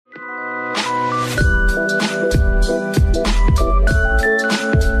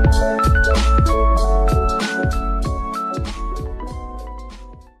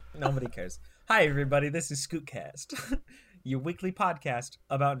Hi, everybody. This is Scootcast, your weekly podcast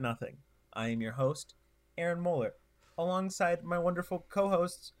about nothing. I am your host, Aaron Moeller, alongside my wonderful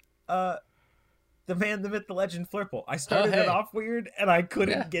co-hosts, the man, the myth, the legend, Flurple. I started it off weird, and I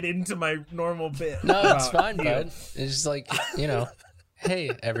couldn't get into my normal bit. No, it's fine, bud. It's just like, hey,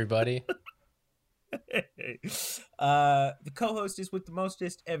 everybody. The co-host is with the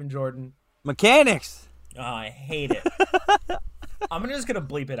mostest, Evan Jordan. Mechanics. Oh, I hate it. I'm just gonna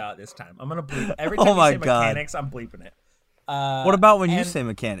bleep it out this time. I'm gonna bleep every time you say mechanics. I'm bleeping it. What about when you say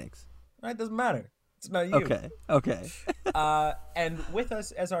mechanics? It doesn't matter. It's not you. Okay. And with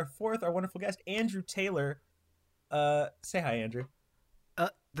us as our wonderful guest, Andrew Taylor. Say hi, Andrew.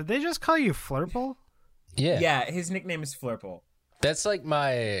 Did they just call you Flurple? Yeah. Yeah, his nickname is Flurple. That's like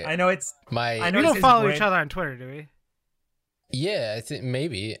my. I know it's my. I know we don't follow each other on Twitter, do we? Yeah, I think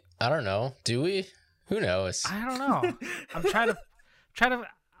maybe. I don't know. Do we? Who knows? I don't know. I'm trying to.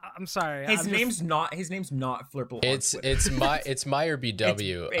 I'm sorry. His name's not Flurple. It's Meyer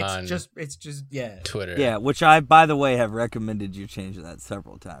BW on. It's just Twitter. Yeah, which I, by the way, have recommended you change that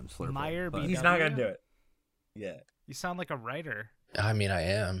several times. Flurple, Meyer BW. He's not gonna do it. Yeah. You sound like a writer. I mean, I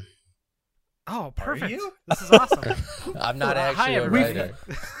am. Oh, perfect. Are you? This is awesome. I'm not actually a everybody.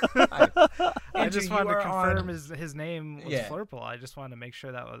 writer. I just wanted to confirm his name was Flurple. I just wanted to make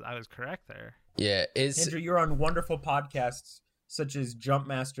sure that I was correct there. Yeah, Andrew, you're on wonderful podcasts such as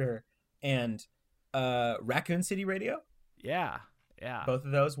Jumpmaster and Raccoon City Radio. Yeah. Both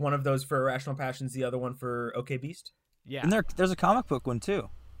of those. One of those for Irrational Passions, the other one for OK Beast. Yeah. And there's a comic book one too.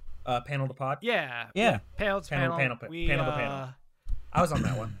 Panel to Pod. Yeah. Panel. Panel to Panel. I was on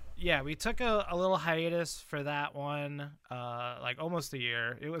that one. Yeah, we took a little hiatus for that one, like almost a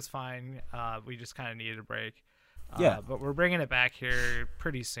year. It was fine. We just kind of needed a break. But we're bringing it back here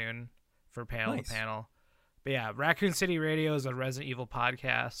pretty soon for Panel to Panel. But yeah, Raccoon City Radio is a Resident Evil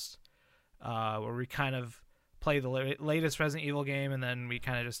podcast where we kind of play the latest Resident Evil game, and then we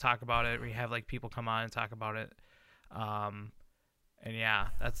kind of just talk about it. We have like people come on and talk about it. And yeah,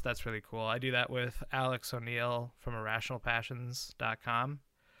 that's really cool. I do that with Alex O'Neill from IrrationalPassions.com.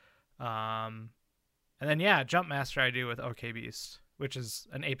 And then Jumpmaster I do with OK Beast, which is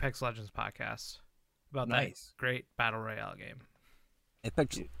an Apex Legends podcast about that great battle royale game.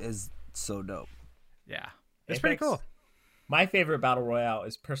 Apex is so dope. Yeah, it's pretty cool. My favorite battle royale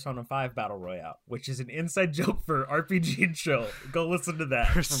is Persona 5 Battle Royale, which is an inside joke for RPG and Chill. Go listen to that.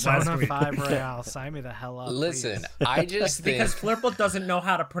 Persona 5 Royale, sign me the hell up. Listen, please. I just think because Flurple doesn't know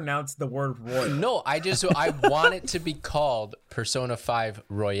how to pronounce the word royal. No, I want it to be called Persona 5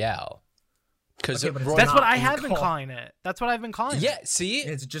 Royale. Because that's what I have been calling it. That's what I've been calling it. Yeah, see,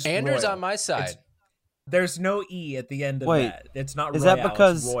 it's just Andrew's royal. on my side. There's no E at the end of that. It's not is royale, that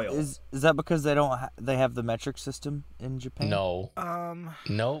because it's royal. Is that because they have the metric system in Japan? No.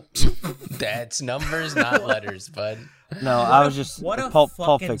 Nope. That's numbers, not letters, bud. No, I was just what a Pulp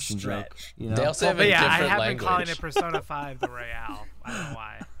fucking Fiction stretch. joke. You know? They also have a different I have language. been calling it Persona 5 the Royale. I don't know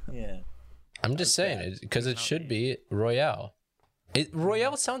why. Yeah. I'm just saying it because it should be Royale.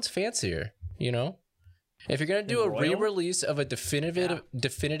 Royale sounds fancier, you know? If you're going to do a re-release of a definitive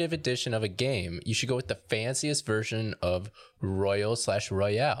edition of a game, you should go with the fanciest version of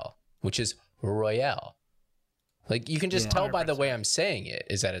Royal/Royale, which is Royale. Like, you can just tell by the way I'm saying it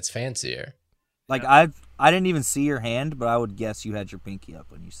is that it's fancier. Like, I didn't even see your hand, but I would guess you had your pinky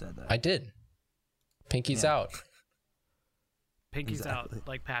up when you said that. I did. Pinky's out. Pinky's out,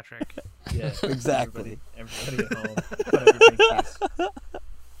 like Patrick. Yeah, exactly. Everybody at home. Put up your pinkies.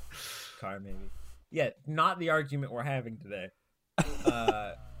 Car, maybe. Yeah, not the argument we're having today.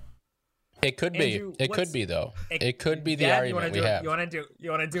 It could be. Andrew, it could be though. It could be the argument we have. You want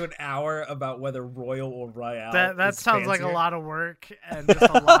to do an hour about whether royal or royale? That sounds like a lot of work and just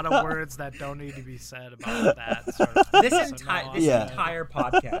a lot of words that don't need to be said about that sort of thing. This entire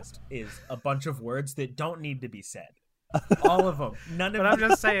podcast is a bunch of words that don't need to be said. All of them. None of them. But I'm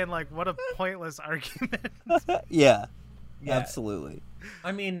just saying, like, what a pointless argument. Yeah, absolutely.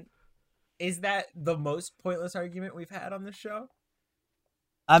 I mean, is that the most pointless argument we've had on this show?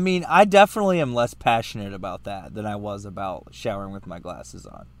 I mean, I definitely am less passionate about that than I was about showering with my glasses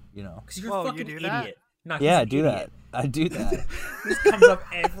on, you know? Because you're a fucking idiot. I do that. I do that. This comes up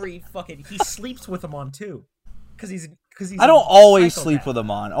every fucking... He sleeps with them on, too. Because he's I don't always sleep with them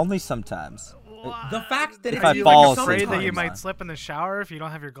on. Only sometimes. The fact that if I fall asleep, afraid that you might slip in the shower if you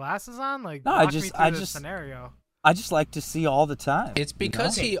don't have your glasses on, like, no, I just scenario. I just like to see all the time. It's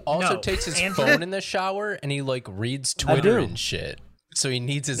because he also takes his phone in the shower and he like reads Twitter and shit. So he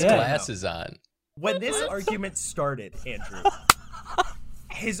needs his glasses on. When this argument started, Andrew,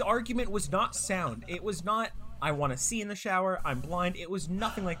 his argument was not sound. It was not, I want to see in the shower, I'm blind. It was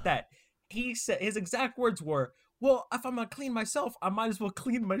nothing like that. he said his exact words were, "Well, if I'm gonna clean myself, I might as well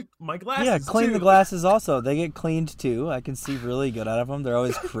clean my glasses." Yeah, clean too. the glasses also. They get cleaned too. I can see really good out of them. They're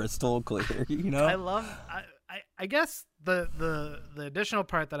always crystal clear, you know? I guess the additional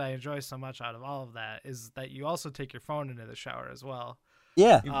part that I enjoy so much out of all of that is that you also take your phone into the shower as well.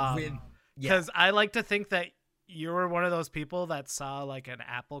 Yeah. Because I like to think that you were one of those people that saw like an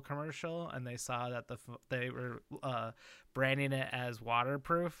Apple commercial and they saw that they were branding it as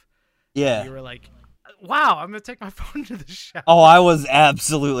waterproof. Yeah. You were like, wow, I'm going to take my phone to the shower. Oh, I was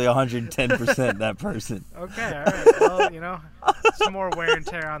absolutely 110% that person. Okay, all right. Well, you know, some more wear and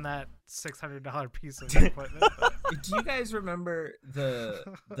tear on that $600 piece of equipment. Do you guys remember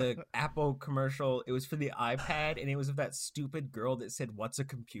the Apple commercial? It was for the iPad, and it was of that stupid girl that said, "What's a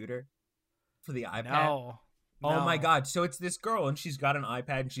computer?" for the iPad. No. Oh my god. So it's this girl, and she's got an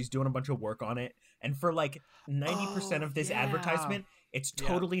iPad, and she's doing a bunch of work on it. And for like 90% of this advertisement, it's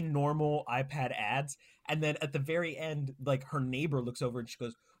totally normal iPad ads. And then at the very end, like her neighbor looks over and she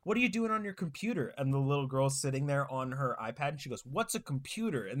goes, "What are you doing on your computer?" And the little girl's sitting there on her iPad, and she goes, "What's a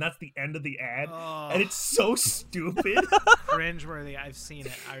computer?" And that's the end of the ad. And it's so stupid. Cringeworthy. I've seen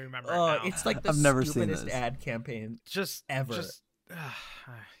it. I remember it now. It's like the I've never seen stupidest this. ad campaign just ever.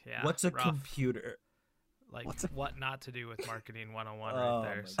 Yeah. What's a rough. computer? Like what not to do with marketing 101 Oh right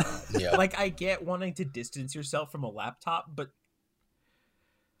there. my So. Yeah. Like, I get wanting to distance yourself from a laptop, but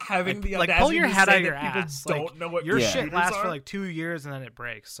having the Like audacity pull your to head say out your that people ass. don't Like, know what your Yeah. shit lasts are? for like 2 years and then it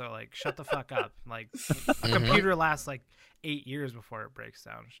breaks. So like shut the fuck up. Like a computer lasts like 8 years before it breaks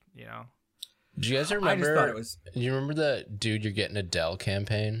down. You know. Do you guys I remember? just thought it was You remember the "Dude, You're Getting Adele"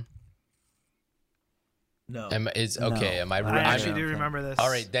 campaign? no. Am I? I actually do remember this. All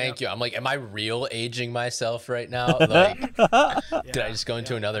right, thank you. I'm like, am I real aging myself right now? Like, did I just go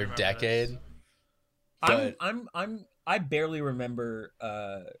into another remember decade? this. But I barely remember.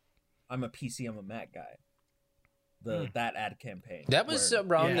 I'm a PC, I'm a Mac guy. That ad campaign. that was where-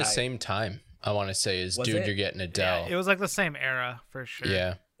 around the I- same time. I want to say is Was "Dude, it? You're Getting Adele." It was like the same era for sure.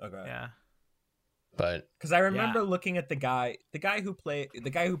 Yeah, Okay. Yeah. but Because I remember looking at the guy who played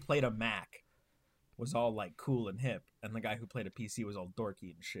a Mac was all like cool and hip, and the guy who played a PC was all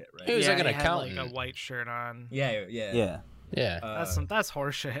dorky and shit, right? He was like an he had, accountant. like a white shirt on. Yeah. Yeah. yeah. That's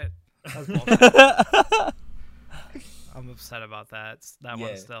horseshit. That's bullshit. I'm upset about that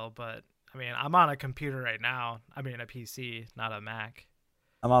one still, but I mean, I'm on a computer right now. I mean, a PC, not a Mac.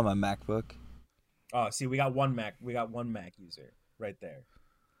 I'm on my MacBook. Oh, see, we got one Mac user right there,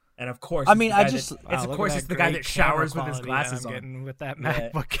 and of course, I mean, it's the I guy just- that- Wow, it's of look course at it's the guy great that showers camera with his quality glasses I'm on. getting with that Yeah.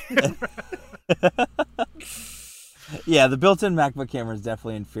 MacBook camera. Yeah, the built-in MacBook camera is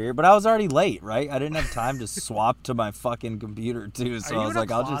definitely inferior, but I was already late, right? I didn't have time to swap to my fucking computer too, so Are you I was in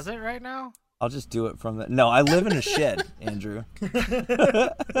like, a I'll closet right now? just do it from the. No, I live in a shed, Andrew.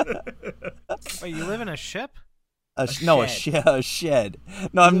 Wait, you live in a ship? A shed. shed.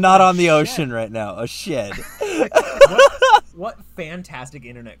 No, I'm not on the ocean right now. A shed. What fantastic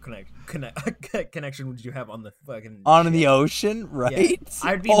internet connection would you have on the fucking On ship? the ocean, right? Yeah.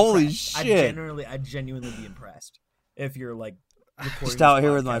 I'd be Holy impressed. shit! I'd genuinely be impressed if you're like recording Just out this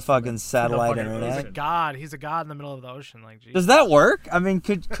here with my podcast from fucking the satellite fucking internet. He's a god. He's a god in the middle of the ocean. Like, geez. Does that work? I mean,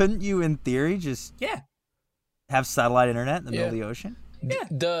 couldn't you, in theory, just Yeah. have satellite internet in the middle of Yeah. the ocean? Yeah.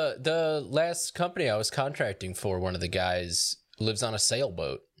 The last company I was contracting for, one of the guys lives on a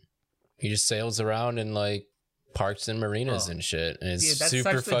sailboat. He just sails around in like parks and marinas and shit, and it's Dude, that's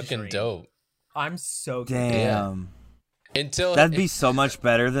super such the fucking dream. dope. I'm so Damn. Until That'd be so much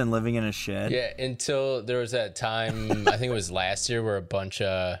better than living in a shed. yeah, until there was that time, I think it was last year, where a bunch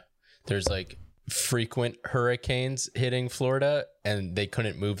of there's like frequent hurricanes hitting Florida, and they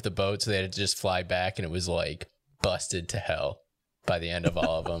couldn't move the boat, so they had to just fly back, and it was like busted to hell by the end of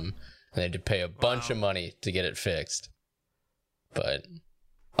all of them. And they had to pay a bunch of money to get it fixed. But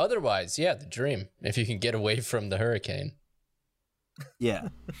otherwise, yeah, the dream. If you can get away from the hurricane. Yeah.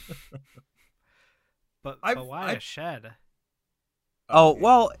 But I've- why a shed? Oh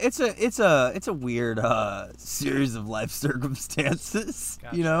well, it's a weird series of life circumstances,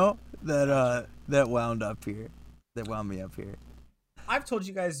 Gotcha. you know, that wound me up here. I've told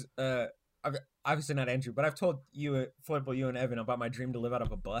you guys, obviously not Andrew, but I've told you, Flipple, you and Evan about my dream to live out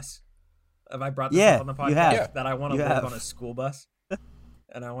of a bus. Have I brought this Yeah, up on the podcast? you have. That I want to You live have. on a school bus,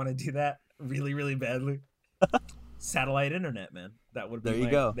 and I want to do that really, really badly. Satellite internet, man. That would be There you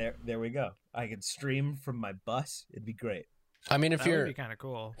go. There we go. I could stream from my bus. It'd be great. I mean, if That would you're be kind of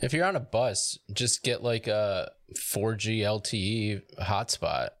cool. if you're on a bus, just get like a 4G LTE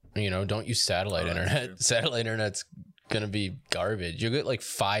hotspot. You know, don't use satellite that's internet. true. Satellite internet's gonna be garbage. You'll get like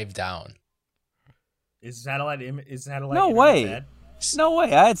 5 down. Is satellite No internet way. bad? No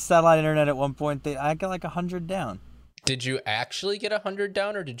way. I had satellite internet at one point. I got like 100 down. Did you actually get 100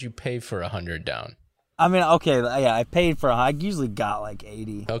 down, or did you pay for 100 down? I mean, okay, yeah, I paid for. I usually got like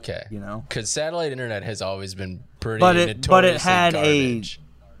 80. Okay, you know, because satellite internet has always been pretty. But it had garbage.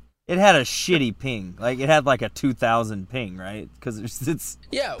 It had a shitty ping. Like it had like a 2000 ping, right? Because it's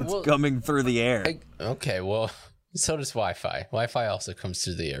coming through the air. Okay, well, so does Wi-Fi. Wi-Fi also comes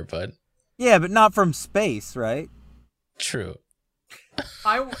through the air, bud. Yeah, but not from space, right? True.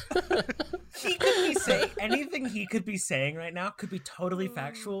 He could be saying anything he could be saying right now could be totally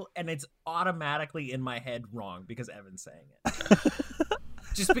factual, and it's automatically in my head wrong because Evan's saying it.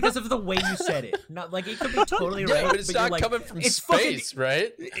 Just because of the way you said it. Not like it could be totally right, but it's not coming from space,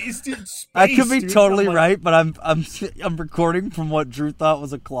 right? It's space, I could be totally right, but I'm recording from what Drew thought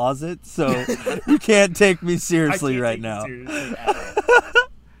was a closet, so you can't take me seriously right now.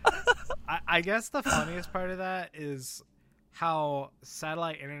 I guess the funniest part of that is how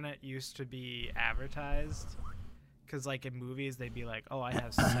satellite internet used to be advertised, because like in movies they'd be like, oh, I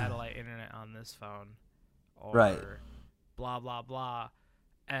have satellite internet on this phone, or right, blah blah blah,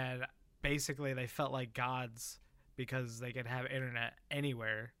 and basically they felt like gods because they could have internet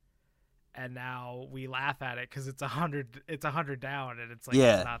anywhere, and now we laugh at it because it's 100 down, and it's like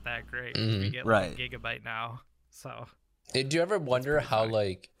it's not that great. We get like a gigabyte now. So do you ever wonder how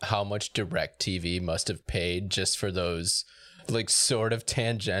much DirecTV must have paid just for those like sort of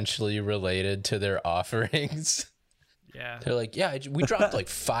tangentially related to their offerings? Yeah, they're like, yeah, we dropped like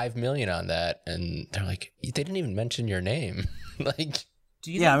 $5 million on that, and they're like, they didn't even mention your name. Like,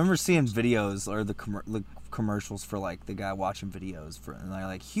 I remember seeing videos or the commercials for like the guy watching videos for, and they're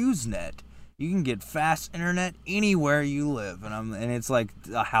like, HughesNet, you can get fast internet anywhere you live, and it's like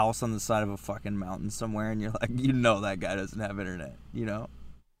a house on the side of a fucking mountain somewhere, and you're like, that guy doesn't have internet, you know?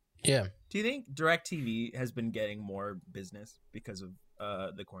 Yeah. Do you think DirecTV has been getting more business because of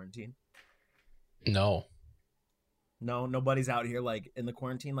the quarantine? No, nobody's out here like in the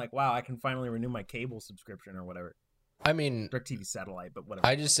quarantine like, wow, I can finally renew my cable subscription or whatever. I mean, DirecTV satellite, but whatever.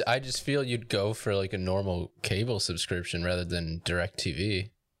 I just feel you'd go for like a normal cable subscription rather than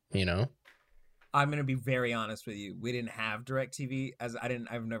DirecTV, you know? I'm going to be very honest with you. We didn't have DirecTV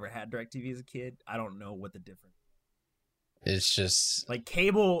I've never had DirecTV as a kid. I don't know what the difference. It's just like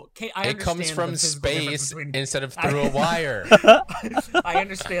cable. It comes from space instead of through a wire. I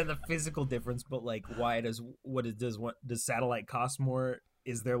understand the physical difference, but like, why does satellite cost more?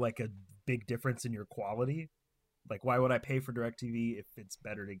 Is there like a big difference in your quality? Like, why would I pay for DirecTV if it's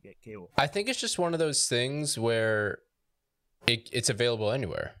better to get cable? I think it's just one of those things where it's available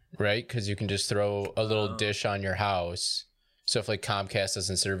anywhere, right? Because you can just throw a little dish on your house. So if like Comcast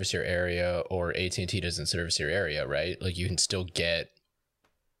doesn't service your area or AT&T doesn't service your area, right? Like you can still get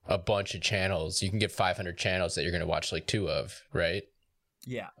a bunch of channels. You can get 500 channels that you're going to watch like 2 of, right?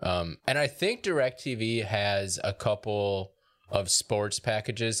 Yeah. And I think DirecTV has a couple of sports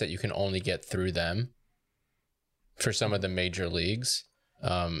packages that you can only get through them for some of the major leagues.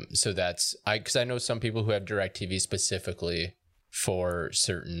 So because I know some people who have DirecTV specifically for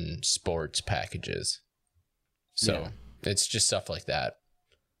certain sports packages. So it's just stuff like that.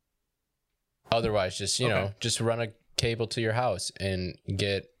 Otherwise, just, you know, just run a cable to your house and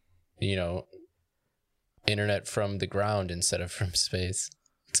get, internet from the ground instead of from space.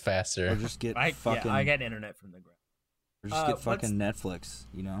 It's faster. Or just get I get internet from the ground. Or just get fucking Netflix,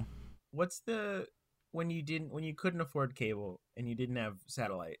 you know? What's when you couldn't afford cable and you didn't have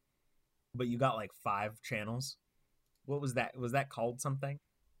satellite, but you got like 5 channels? What was that? Was that called something?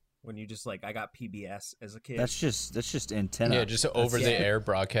 When you just like, I got PBS as a kid. That's just antenna. Yeah, just over the air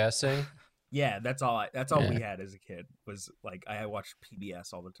broadcasting. Yeah, that's all we had as a kid was like, I watched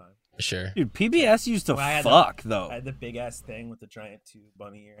PBS all the time. Sure. Dude, PBS used to fuck though. I had the big ass thing with the giant 2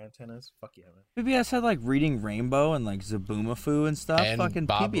 bunny ear antennas. Fuck yeah, man. PBS had like Reading Rainbow and like Zaboomafoo and stuff. And fucking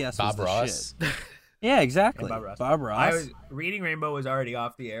PBS Bob was the Ross. shit. Yeah, exactly. Bob Ross. Reading Rainbow was already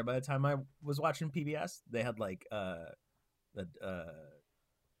off the air by the time I was watching PBS. They had like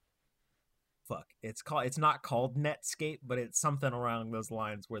it's not called Netscape, but it's something around those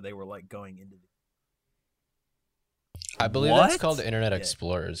lines where they were like going into I believe that's called Internet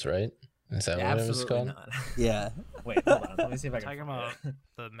Explorers, right? Is that what it was called? Not. Yeah. Wait, hold on. Let me see if I can. Talking about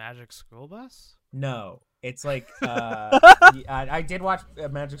the Magic School Bus? No, it's like I did watch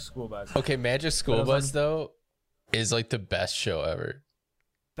Magic School Bus. Okay, Magic School Bus though is like the best show ever.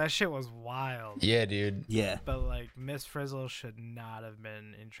 That shit was wild. Yeah, dude. Yeah. But like Miss Frizzle should not have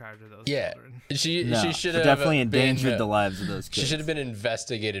been in charge of those children. She should have definitely endangered the lives of those kids. She should have been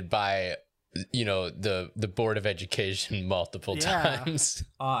investigated by the Board of Education multiple times.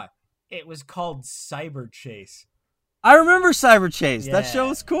 It was called Cyber Chase. I remember Cyber Chase. Yeah. That show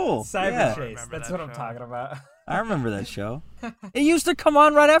was cool. Cyber Chase. That's what I'm talking about. I remember that show. It used to come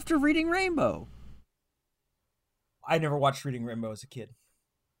on right after Reading Rainbow. I never watched Reading Rainbow as a kid.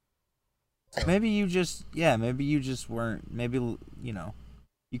 So. Maybe you just weren't. Maybe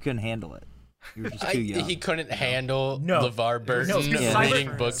you couldn't handle it. You were just too young. He couldn't handle LeVar Burton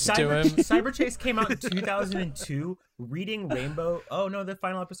reading books to him. Cyber Chase came out in 2002. Reading Rainbow. Oh no, the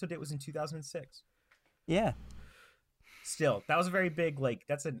final episode date was in 2006. Yeah. Still, that was a very big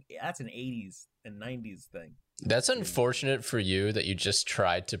that's an 80s and 90s thing. That's unfortunate for you that you just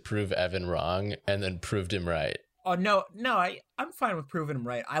tried to prove Evan wrong and then proved him right. Oh no, I'm fine with proving him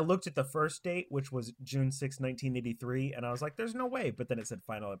right. I looked at the first date, which was June 6, 1983, and I was like, "There's no way." But then it said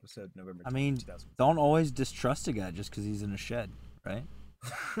final episode November. 2000. Don't always distrust a guy just because he's in a shed, right?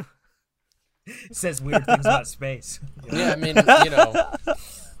 Says weird things about space. Yeah, I mean,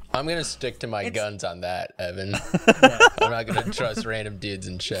 I'm gonna stick to my guns on that, Evan. Yeah. I'm not gonna trust random dudes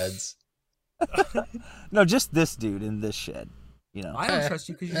in sheds. No, just this dude in this shed. I don't trust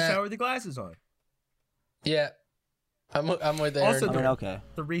you because you shower with the glasses on. Yeah. I'm with Aaron. Also, okay.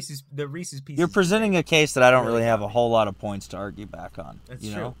 The Reese's Pieces. You're presenting a case that I don't really have a whole lot of points to argue back on. That's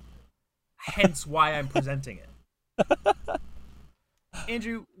true. Hence why I'm presenting it.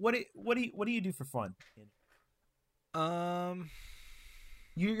 Andrew, what do you do for fun?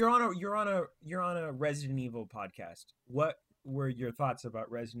 You're on a Resident Evil podcast. What were your thoughts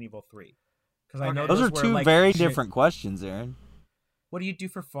about Resident Evil 3? Because I know those are two very different questions, Aaron. What do you do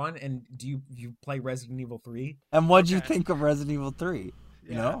for fun, and do you play Resident Evil 3? And what'd you think of Resident Evil 3?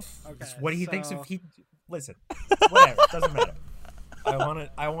 You know? Okay. What do you think if he... Listen, whatever, doesn't matter.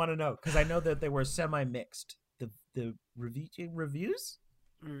 I want to know, because I know that they were semi-mixed. The reviews?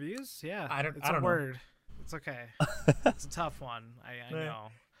 Reviews? Yeah. I don't know. Word. It's okay. It's a tough one. I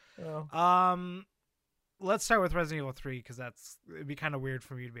know. Oh. Let's start with Resident Evil 3 because it'd be kind of weird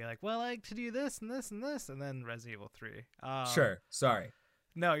for me to be like, well, I like to do this and this and this, and then Resident Evil 3. Sure. Sorry.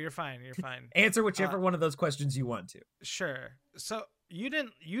 No, you're fine. You're fine. Answer whichever one of those questions you want to. Sure. So you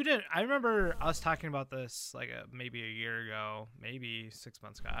didn't. I remember us talking about this maybe a year ago, maybe 6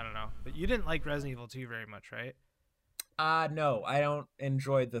 months ago. I don't know. But you didn't like Resident Evil 2 very much, right? No, I don't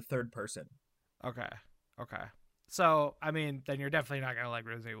enjoy the third person. Okay. So, I mean, then you're definitely not going to like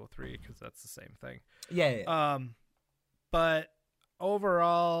Resident Evil 3 because that's the same thing. Yeah. But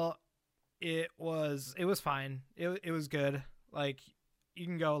overall, it was fine. It was good. Like, you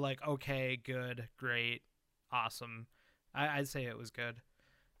can go okay, good, great, awesome. I'd say it was good.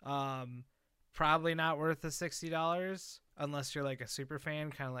 Probably not worth the $60 unless you're a super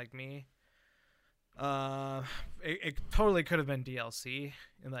fan, kind of like me. It totally could have been DLC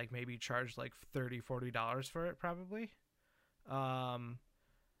and maybe charged $30-$40 for it probably. I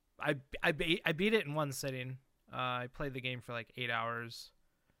beat it in one sitting. I played the game for 8 hours,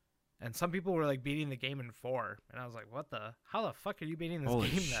 and some people were beating the game in 4, and I was like, how the fuck are you beating this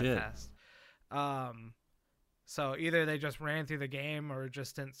game that fast? So either they just ran through the game or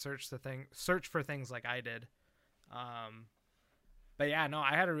just didn't search for things like I did. But yeah, no,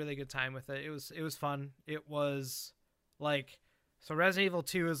 I had a really good time with it. It was fun. It was so Resident Evil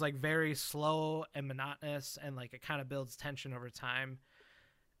 2 is very slow and monotonous, and it kind of builds tension over time,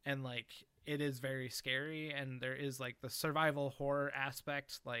 and it is very scary, and there is the survival horror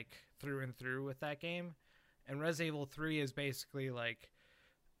aspect through and through with that game. And Resident Evil 3 is basically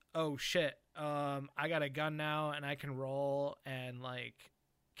oh shit, I got a gun now and I can roll and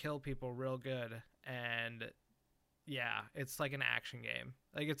kill people real good. And yeah, it's an action game.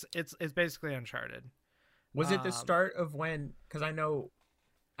 It's basically Uncharted. Was it the start of when? Because I know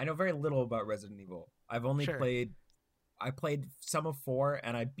very little about Resident Evil. I've only played. I played some of 4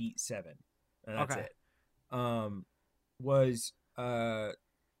 and I beat 7, and that's it.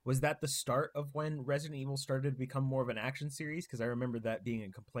 Was that the start of when Resident Evil started to become more of an action series? Because I remember that being a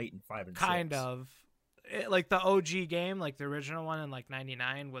complaint in 5 and 6. Kind of. The OG game, the original one in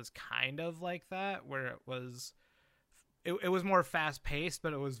 99 was kind of like that, where it was more fast paced,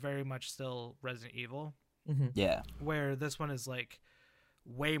 but it was very much still Resident Evil. Mm-hmm. Yeah. Where this one is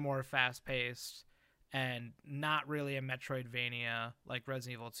way more fast paced and not really a Metroidvania like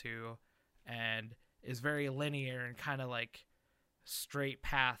Resident Evil 2, and is very linear and kind of straight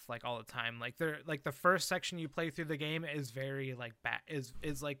path all the time. The first section you play through the game is very is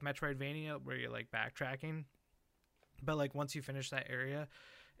Metroidvania, where you're backtracking, but once you finish that area,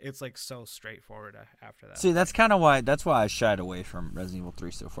 it's so straightforward after that. See, that's why I shied away from Resident Evil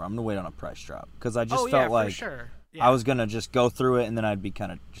 3 so far. I'm gonna wait on a price drop because I just felt for sure. Yeah. I was gonna just go through it and then I'd be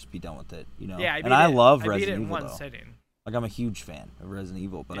just be done with it, Yeah, I love Resident Evil. I beat it in Evil, one though. sitting. I'm a huge fan of Resident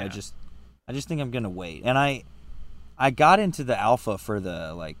Evil, but I just think I'm gonna wait. And I I got into the alpha for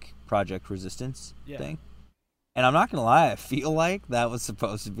the like Project Resistance thing, and I'm not gonna lie, I feel like that was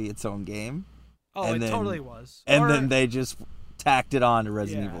supposed to be its own game. Oh, and it then, totally was. And then they just tacked it on to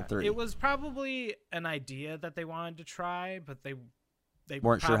Resident Evil 3. It was probably an idea that they wanted to try, but they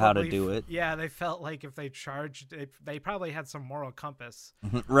weren't sure how to do it. Yeah, they felt like if they charged, they probably had some moral compass.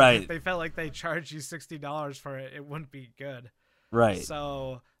 Right. If they felt like they charged you $60 for it, it wouldn't be good. Right.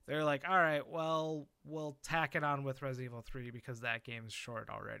 So they're like, all right, well, we'll tack it on with Resident Evil 3 because that game's short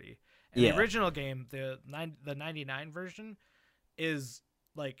already. And the original game, the 99 version, is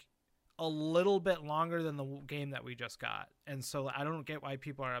like a little bit longer than the game that we just got. And so I don't get why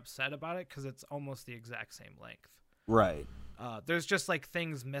people are upset about it because it's almost the exact same length. Right. There's just like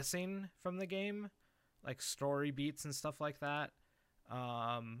things missing from the game, like story beats and stuff like that.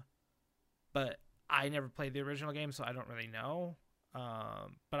 But I never played the original game, so I don't really know.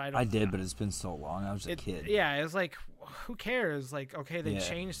 But I did, but it's been so long. I was a kid. Yeah, it was like, who cares? Like, okay, they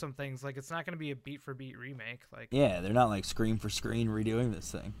changed some things. Like, it's not going to be a beat for beat remake. Like, yeah, they're not like screen for screen redoing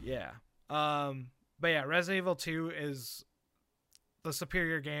this thing. Yeah. But yeah, Resident Evil 2 is the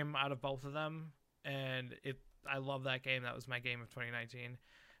superior game out of both of them, and I love that game. That was my game of 2019.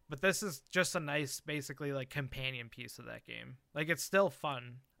 But this is just a nice, basically, like, companion piece of that game. Like, it's still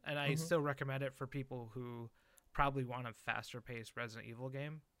fun, and I still recommend it for people who probably want a faster-paced Resident Evil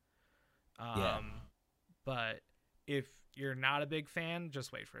game. But if you're not a big fan,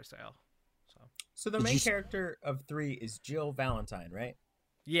 just wait for a sale. So the main character of 3 is Jill Valentine, right?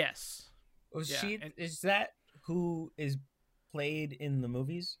 Yes. Is that who is played in the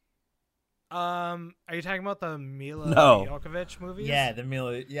movies? Are you talking about the Mila Jovovich movies? Yeah, the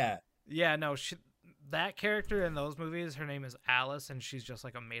Mila. Yeah. Yeah, no. That character in those movies, her name is Alice, and she's just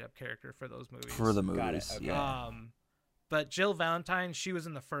like a made-up character for those movies. For the movies, got it. Okay. Yeah. But Jill Valentine, she was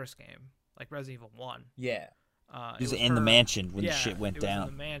in the first game, like Resident Evil 1. Yeah. She was in the mansion when the shit went down. Was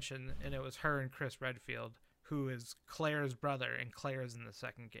in the mansion, and it was her and Chris Redfield, who is Claire's brother, and Claire's in the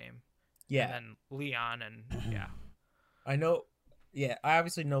second game. Yeah. And then Leon, and yeah. I know. Yeah, I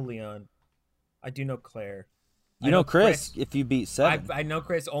obviously know Leon. I do know Claire. You know Chris if you beat 7. I know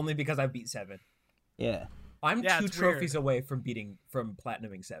Chris only because I beat 7. Yeah. I'm 2 trophies away from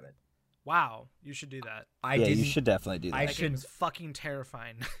platinuming 7. Wow, you should do that. You should definitely do that. That game is fucking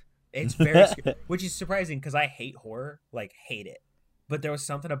terrifying. It's very which is surprising because I hate horror, like hate it. But there was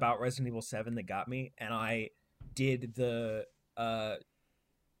something about Resident Evil 7 that got me, and I did the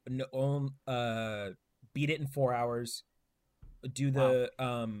beat it in 4 hours. Do the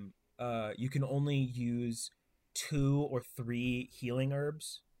you can only use 2 or 3 healing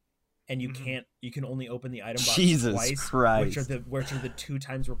herbs, and you can only open the item box twice, Christ. which are the 2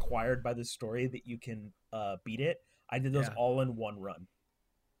 times required by the story that you can beat it. I did those all in one run.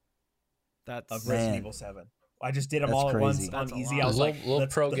 Of Resident Evil 7. I just did them all at once on easy. I was like, little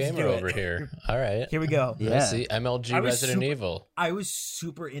pro gamer over here. All right, here we go. Yeah, see MLG Resident Evil. I was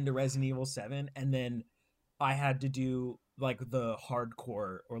super into Resident Evil 7, and then I had to do like the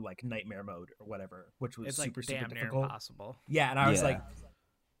hardcore or like nightmare mode or whatever, which was super difficult. Near impossible. Yeah, and I was like,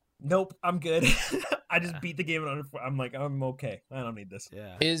 nope, I'm good. I just beat the game and I'm like, I'm okay. I don't need this.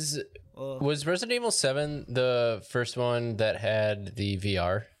 Yeah. Was Resident Evil 7 the first one that had the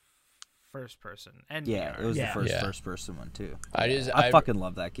VR? First person and VR. It was the first person one too. I fucking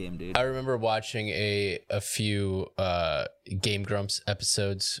love that game, dude. I remember watching a few Game Grumps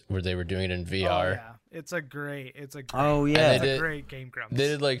episodes where they were doing it in VR. Oh, yeah. It's a great great Game Grumps. They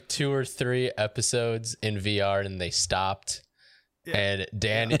did like 2 or 3 episodes in VR and they stopped. Yeah. And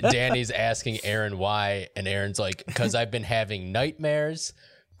Danny's asking Aaron why, and Aaron's like, because I've been having nightmares.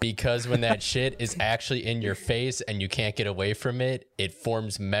 Because when that shit is actually in your face and you can't get away from it, it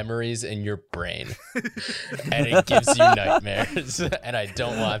forms memories in your brain. And it gives you nightmares. And I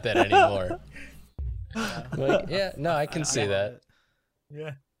don't want that anymore. I can see that.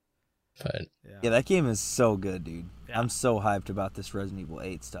 Yeah. But that game is so good, dude. Yeah. I'm so hyped about this Resident Evil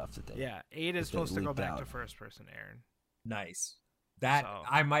 8 stuff that 8 is supposed to go back to first person, Aaron. Nice.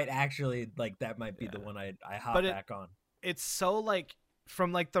 I might actually like that might be the one I hop back on. It's so like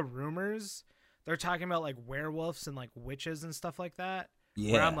from like the rumors, they're talking about like werewolves and like witches and stuff like that.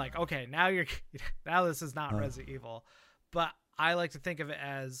 Yeah. Where I'm like, okay, now this is not Resident Evil. But I like to think of it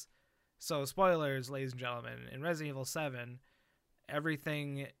as, so spoilers, ladies and gentlemen, in Resident Evil 7,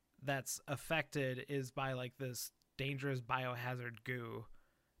 everything that's affected is by like this dangerous biohazard goo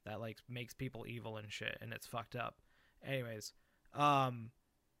that like makes people evil and shit, and it's fucked up. Anyways,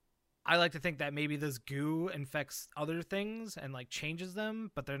 I like to think that maybe this goo infects other things and like changes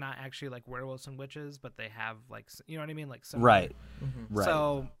them, but they're not actually like werewolves and witches, but they have like, you know what I mean? Like some right.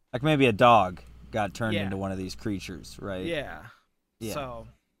 So like maybe a dog got turned into one of these creatures, right? Yeah. So,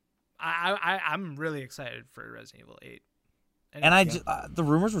 I'm really excited for Resident Evil 8. And the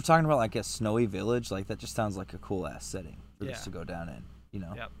rumors were talking about like a snowy village, like that just sounds like a cool ass setting for this to go down in, you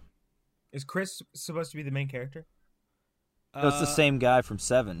know. Yep. Is Chris supposed to be the main character? No, it's the same guy from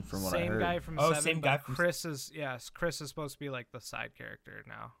 7, from what I heard. Same guy from 7. Same guy from Chris is supposed to be like the side character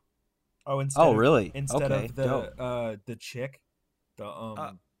now. Oh, really? Instead okay, of the chick,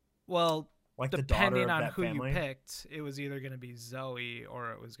 well, like depending the daughter on of who family? you picked, it was either going to be Zoe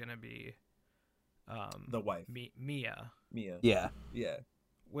or it was going to be the wife, Mia. Yeah.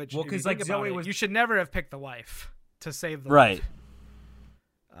 Which, well, because like Zoe was, you should never have picked the wife to save the right.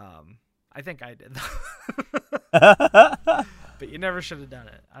 wife. I think I did, but you never should have done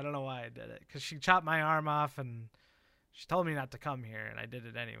it. I don't know why I did it, because she chopped my arm off and she told me not to come here, and I did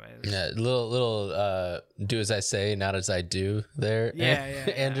it anyways. Yeah, little do as I say, not as I do. There,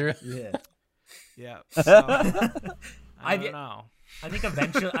 Andrew. Yeah. So, I don't know. I think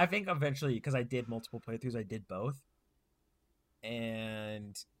eventually, because I did multiple playthroughs, I did both.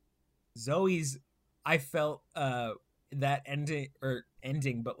 And Zoe's, I felt that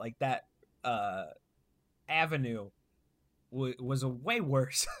ending, but like that avenue was a way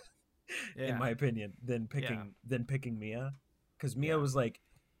worse, in my opinion, than picking Mia, because Mia was like,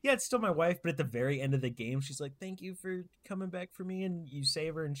 yeah, it's still my wife, but at the very end of the game, she's like, thank you for coming back for me, and you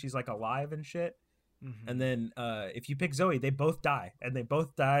save her, and she's like alive and shit. Mm-hmm. And then if you pick Zoe, they both die,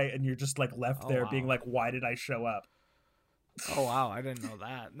 and you're just like left there being like, why did I show up? Oh wow, I didn't know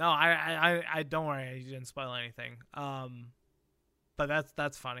that. No, I don't worry, you didn't spoil anything. But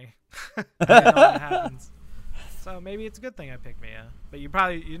that's funny. I didn't know that happens. So maybe it's a good thing I picked Mia, but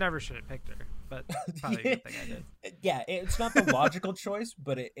you never should have picked her. But probably a good thing I did. Yeah, it's not the logical choice,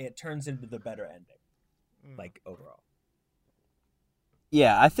 but it turns into the better ending, like overall.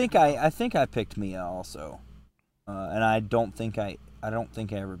 Yeah, I think I picked Mia also, and I don't think I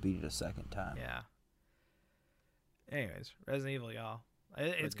ever beat it a second time. Yeah. Anyways, Resident Evil, y'all,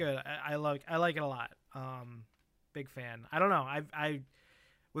 it's good. I like it a lot. Big fan. I don't know. I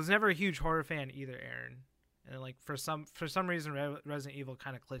was never a huge horror fan either, Aaron. And like for some reason, Resident Evil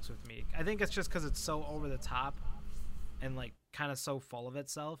kind of clicks with me. I think it's just because it's so over the top, and like kind of so full of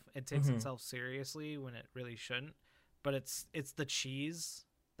itself. It takes itself seriously when it really shouldn't. But it's the cheese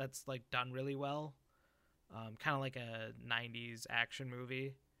that's like done really well. Kind of like a 90s action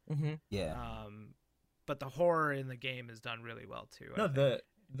movie. Mm-hmm. Yeah. But the horror in the game is done really well too. No, the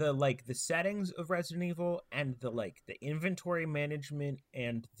like the settings of Resident Evil and the inventory management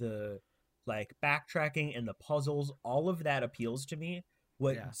and the like backtracking and the puzzles, all of that appeals to me.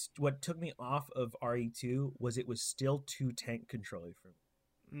 What took me off of RE2 was it was still too tank controlly for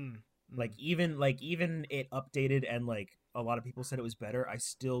me. Like even it updated and like a lot of people said it was better, I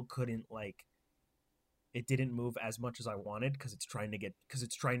still couldn't it didn't move as much as I wanted because it's trying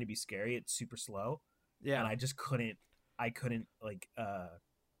to be scary. It's super slow. Yeah. And I just couldn't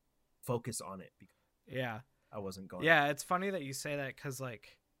focus on it because I wasn't going. Yeah, it's funny that you say that because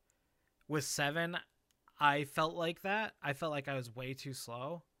like with 7, I felt like that. I felt like I was way too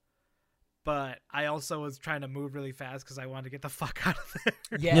slow. But I also was trying to move really fast because I wanted to get the fuck out of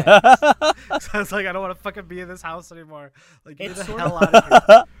there. Yeah. So I was like, I don't want to fucking be in this house anymore. Like, get the hell out of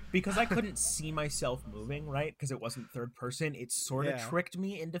here. Because I couldn't see myself moving, right? Because it wasn't third person. It sort of tricked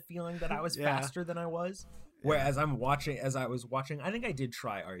me into feeling that I was faster than I was. Whereas as I was watching, I think I did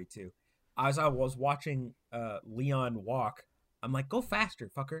try RE2. As I was watching Leon walk, I'm like, go faster,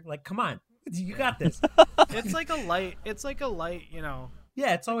 fucker. Like, come on. You got this. It's like a light, you know.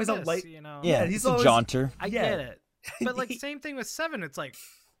 Yeah, it's always a light, you know. Yeah, he's a jaunter. I get it, but like same thing with 7. It's like,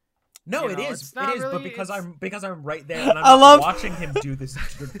 no, it is, really, but because I'm right there and watching him do this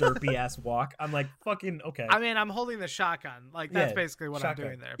derpy ass walk, I'm like, fucking okay. I mean, I'm holding the shotgun, like that's basically what I'm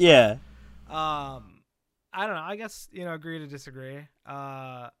doing there. Yeah. I don't know. I guess agree to disagree.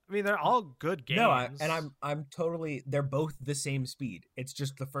 I mean, they're all good games. No, I'm totally. They're both the same speed. It's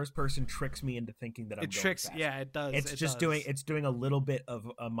just the first person tricks me into thinking that I'm going fast. Yeah, it does. It's doing a little bit of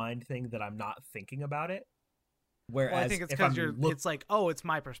a mind thing that I'm not thinking about it. Whereas I think it's because it's like, oh, it's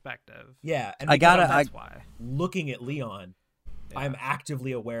my perspective. Yeah, and that's why. Looking at Leon, I'm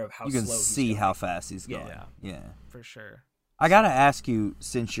actively aware of how slow you can see how fast he's going. Yeah, for sure. I gotta ask you,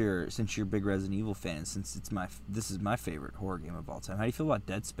 since you're a big Resident Evil fan, since this is my favorite horror game of all time, how do you feel about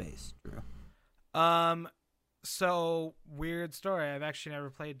Dead Space, Drew? So weird story. I've actually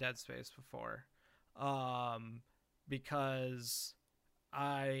never played Dead Space before, because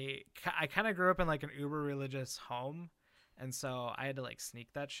I kind of grew up in like an uber religious home, and so I had to like sneak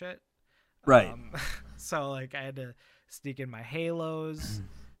that shit. Right. So like I had to sneak in my Halos.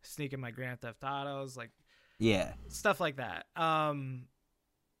 sneaking my Grand Theft Autos, like stuff like that.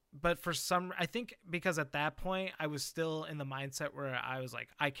 But for I think because at that point I was still in the mindset where I was like,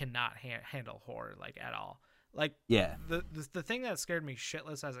 I cannot handle horror like at all. Like the thing that scared me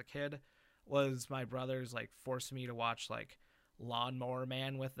shitless as a kid was my brothers like forcing me to watch like Lawnmower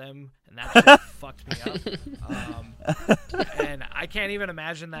Man with them, and that shit fucked me up. And I can't even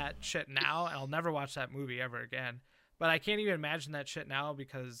imagine that shit now. I'll never watch that movie ever again. But I can't even imagine that shit now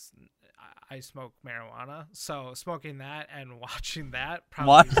because I smoke marijuana. So smoking that and watching that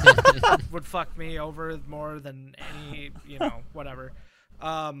probably would fuck me over more than any, whatever.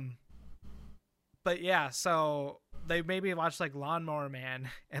 But yeah, so they made me watch like Lawnmower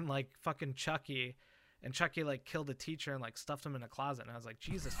Man and like fucking Chucky. And Chucky like killed a teacher and like stuffed him in a closet. And I was like,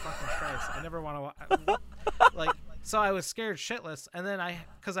 Jesus fucking Christ, I never want to like. So I was scared shitless. And then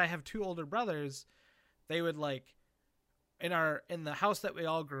because I have 2 older brothers, they would like in the house that we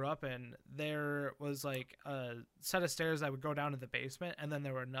all grew up in, there was like a set of stairs that would go down to the basement, and then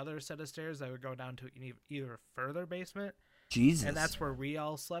there were another set of stairs that would go down to either further basement. Jesus. And that's where we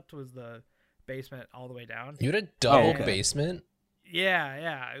all slept, was the basement all the way down. You had a double basement?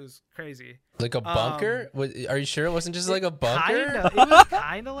 Yeah, it was crazy. Like a bunker? Are you sure it wasn't just like a bunker? It was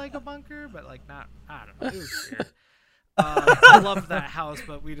kind of like a bunker, but like not. I don't know. It was weird. I loved that house,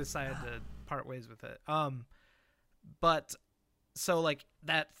 but we decided to part ways with it. But so like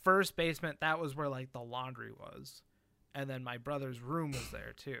that first basement, that was where like the laundry was, and then my brother's room was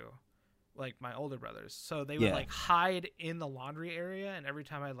there too, like my older brothers. So they would like hide in the laundry area, and every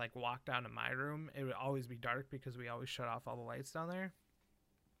time I like walk down to my room, it would always be dark because we always shut off all the lights down there.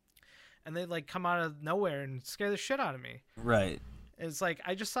 And they'd like come out of nowhere and scare the shit out of me. Right. It's like,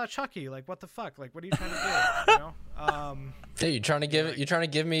 I just saw Chucky. Like, what the fuck? Like, what are you trying to do? Hey, you're trying to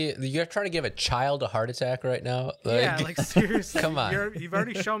give a child a heart attack right now? Like, yeah, like seriously. Come on. You've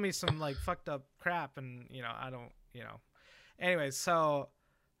already shown me some like fucked up crap, and I don't. Anyways, so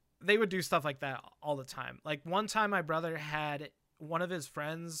they would do stuff like that all the time. Like one time, my brother had one of his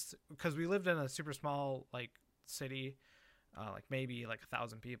friends, because we lived in a super small like city, like maybe like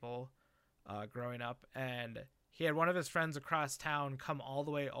 1,000 people, growing up, and he had one of his friends across town come all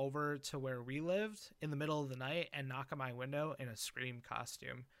the way over to where we lived in the middle of the night and knock on my window in a Scream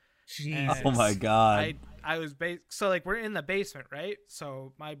costume. Jesus. Oh my God. I was so like we're in the basement, right?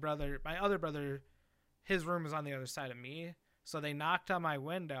 So my other brother, his room is on the other side of me. So they knocked on my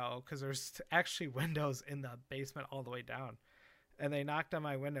window because there's actually windows in the basement all the way down. And they knocked on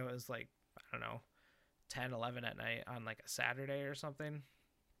my window. It was like, I don't know, 10, 11 at night on like a Saturday or something.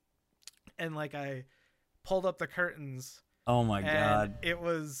 And like I pulled up the curtains. Oh my God! It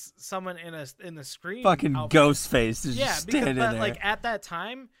was someone in the Scream fucking outfit. Ghostface is just standing there. Like at that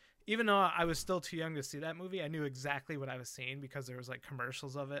time, even though I was still too young to see that movie, I knew exactly what I was seeing because there was like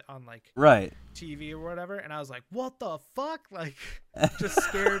commercials of it on like TV or whatever, and I was like, "What the fuck?" Like, just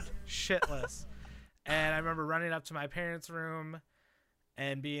scared shitless. And I remember running up to my parents' room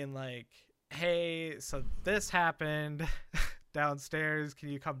and being like, "Hey, so this happened downstairs. Can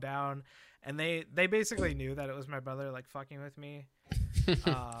you come down?" And they basically knew that it was my brother like fucking with me.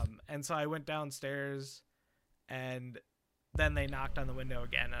 And so I went downstairs, and then they knocked on the window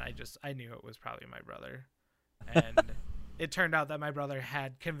again, and I knew it was probably my brother. And it turned out that my brother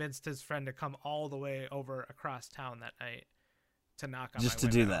had convinced his friend to come all the way over across town that night to knock on just my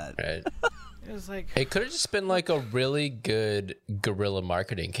to window. do that. Right. It was like, it could have just been like a really good guerrilla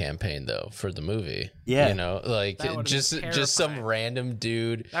marketing campaign though for the movie. Yeah, like just some random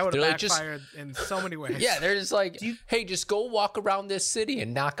dude. That would have like, backfired in so many ways. Yeah, they're just like, hey, just go walk around this city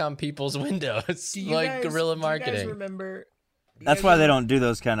and knock on people's windows. Like guerrilla marketing. Do you guys remember? That's why they don't do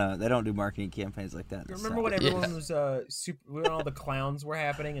they don't do marketing campaigns like that. Remember when everyone was when all the clowns were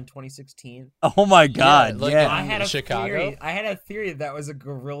happening in 2016? Oh my God! Yeah, like I had a Chicago. theory. I had a theory that was a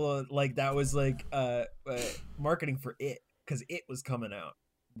guerrilla, like that was like marketing for It, because It was coming out.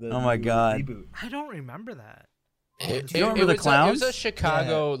 Oh my God! Reboot. I don't remember that. You don't remember the clowns? It was a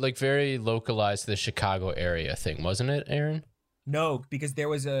Chicago, like very localized to the Chicago area thing, wasn't it, Aaron? No, because there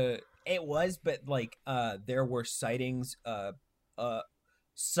was but like there were sightings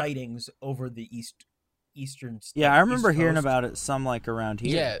over the eastern state. Yeah, I remember hearing about it some like around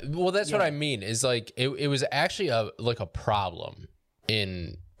here. Yeah, well that's what I mean is like it was actually a problem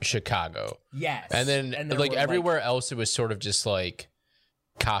in Chicago. Yes. And then like everywhere else it was sort of just like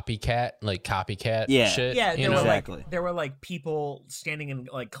copycat shit. Yeah, there were exactly. like people standing in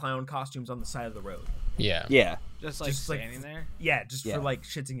like clown costumes on the side of the road. Yeah. Yeah. Just standing there? Yeah, for like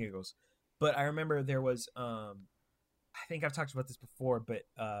shits and giggles. But I remember there was I think I've talked about this before, but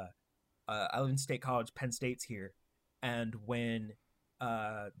I live in State College, Penn State's here, and when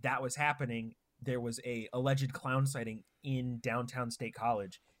that was happening, there was a alleged clown sighting in downtown State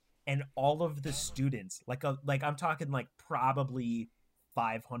College, and all of the students, like I'm talking like probably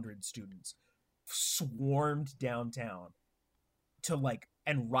 500 students, swarmed downtown to like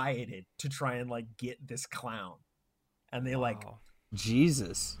and rioted to try and like get this clown. And they like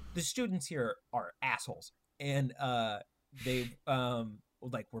Jesus. The students here are assholes, and they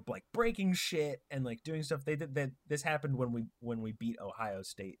like were like breaking shit and like doing stuff. They did that. This happened when we beat Ohio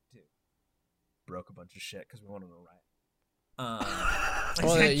State too. Broke a bunch of shit because we wanted to riot.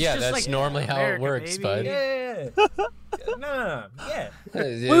 Well, yeah, that's like, normally how it works, bud. Yeah. No. Yeah.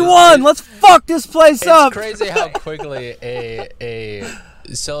 We won. Let's fuck this place up. It's crazy how quickly a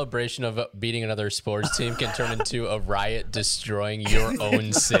celebration of beating another sports team can turn into a riot destroying your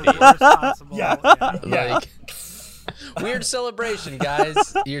own city. Like, weird celebration,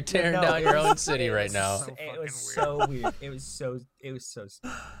 guys. You're tearing down your own city right now. It was so weird. It was so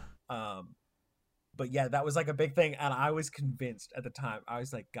but yeah, that was like a big thing, and I was convinced at the time. I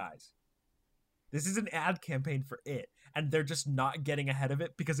was like, guys, this is an ad campaign for it, and they're just not getting ahead of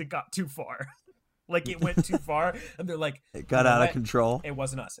it because it got too far. Like, it went too far, and they're like, it got out of control. It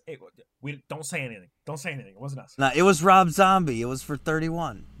wasn't us. We don't say anything. Don't say anything. It wasn't us. Nah, it was Rob Zombie. It was for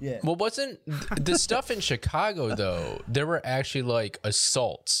 31. Yeah. Well, wasn't the stuff in Chicago though? There were actually like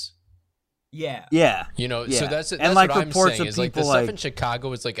assaults. Yeah. Yeah. You know, yeah. so that's like what I'm reports saying of is like the people stuff in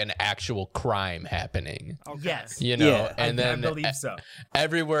Chicago is like an actual crime happening. Okay. Yes. You know, yeah. and then I believe so.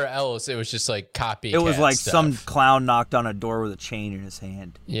 Everywhere else it was just like copycat. It was like stuff. some clown knocked on a door with a chain in his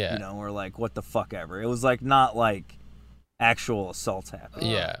hand. Yeah. You know, or like what the fuck ever. It was like not like actual assaults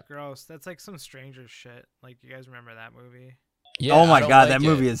happening. Yeah. Gross. That's like some Stranger shit. Like, you guys remember that movie? Yeah, oh my god, like that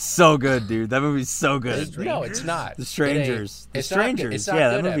movie is so good, dude. That movie's so good. No, it's not. The Strangers. The Strangers. It's not yeah,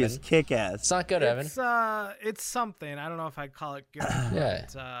 good, that movie Evan. is kick ass. It's not good, Evan. It's something. I don't know if I'd call it good. Yeah.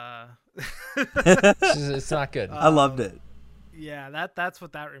 But, it's not good. I loved it. Yeah, that's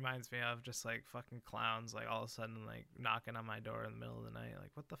what that reminds me of. Just like fucking clowns, like all of a sudden, like knocking on my door in the middle of the night.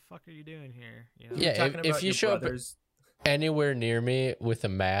 Like, what the fuck are you doing here? You know? Yeah, if you show up anywhere near me with a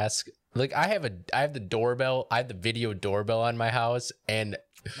mask, like I have the doorbell, I have the video doorbell on my house, and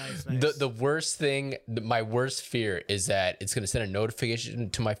nice. the worst thing, my worst fear is that it's gonna send a notification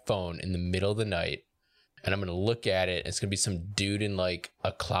to my phone in the middle of the night, and I'm gonna look at it, and it's gonna be some dude in like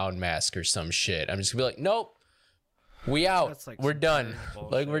a clown mask or some shit. I'm just gonna be like, nope. We out. Like we're done.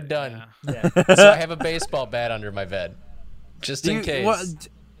 Like, we're done. Yeah. So I have a baseball bat under my bed, just in case.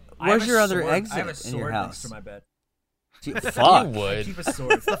 Where's your other exit I have a sword in your house? next to my bed. Fuck. You would. I keep a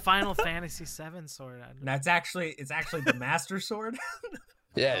sword. It's the Final Fantasy VII sword. No, it's actually the Master Sword.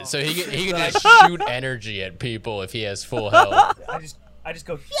 Yeah, so he can just shoot energy at people if he has full health. I just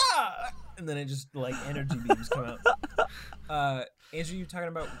go, yeah, and then it just like energy beams come out. Andrew, you talking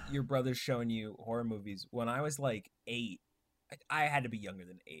about your brothers showing you horror movies. When I was like 8, I had to be younger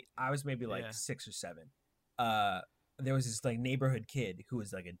than 8. I was maybe like 6 or 7. There was this like neighborhood kid who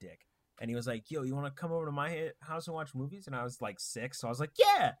was like a dick, and he was like, "Yo, you want to come over to my house and watch movies?" And I was like 6, so I was like,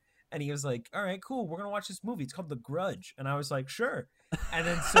 "Yeah." And he was like, "All right, cool. We're gonna watch this movie. It's called The Grudge." And I was like, "Sure." And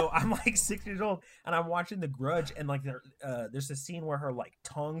then so I'm like 6 years old, and I'm watching The Grudge, and like there's a scene where her like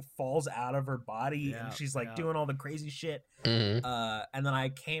tongue falls out of her body, and she's like doing all the crazy shit. Mm-hmm. And then I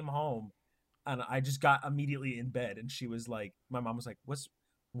came home, and I just got immediately in bed, and she was like, my mom was like,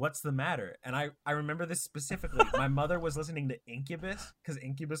 "What's the matter?" And I remember this specifically. My mother was listening to Incubus because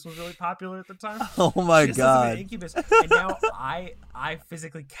Incubus was really popular at the time. Oh my god! Incubus, and now I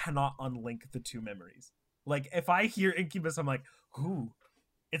physically cannot unlink the two memories. Like, if I hear Incubus, I'm like, "Ooh,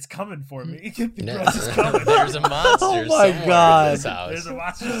 it's coming for me." The Grudge is coming. There's a monster. Oh my god! In this house. There's a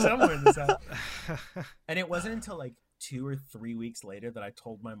monster somewhere in this house. And it wasn't until like 2 or 3 weeks later that I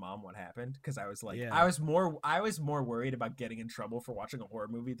told my mom what happened, because I was like, I was more worried about getting in trouble for watching a horror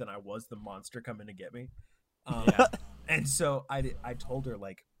movie than I was the monster coming to get me. And so I told her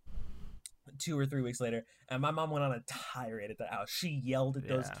like 2 or 3 weeks later, and my mom went on a tirade at the house. She yelled at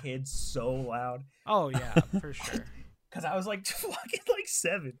those kids so loud. Oh yeah, for sure. Because I was like fucking like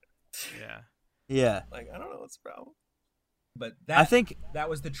 7. Yeah. Like, I don't know what's the problem. But I think that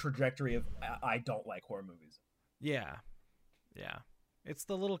was the trajectory of I don't like horror movies. Yeah. It's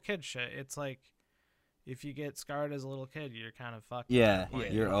the little kid shit. It's like, if you get scarred as a little kid, you're kind of fucked. Yeah, you're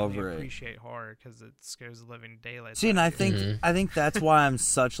you're over it. Appreciate horror because it scares the living daylights. See, and I think that's why I'm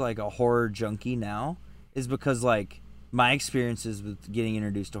such like a horror junkie now, is because like my experiences with getting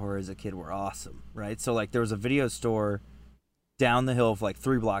introduced to horror as a kid were awesome, right? So like there was a video store down the hill, like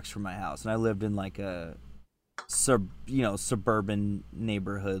 3 blocks from my house, and I lived in like a suburban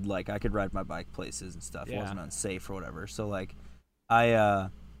neighborhood. Like I could ride my bike places and stuff. It wasn't unsafe or whatever. So like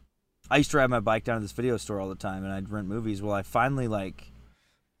I used to ride my bike down to this video store all the time, and I'd rent movies. Well, I finally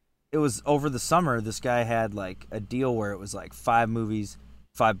it was over the summer. This guy had like a deal where it was like 5 movies,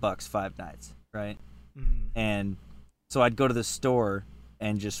 $5, 5 nights, right? Mm-hmm. And so I'd go to the store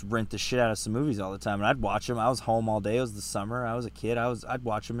and just rent the shit out of some movies all the time, and I'd watch them. I was home all day. It was the summer. I was a kid. I'd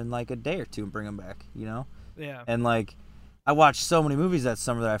watch them in like a day or two and bring them back, you know? Yeah. And like, I watched so many movies that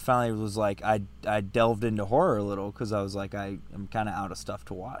summer that I finally was like, I delved into horror a little because I was like, I am kind of out of stuff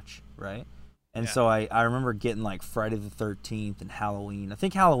to watch, right? And so I remember getting like Friday the 13th and Halloween. I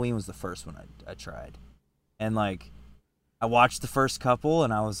think Halloween was the first one I tried. And like, I watched the first couple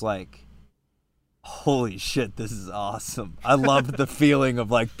and I was like, holy shit, this is awesome. I loved the feeling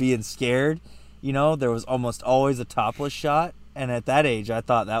of like being scared. You know, there was almost always a topless shot. And at that age, I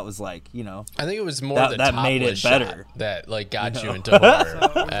thought that was like, you know, I think it was more that the topless made it shot better. that like got you into horror. So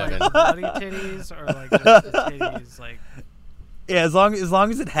it was like bloody titties or like just the titties, like. Yeah, as long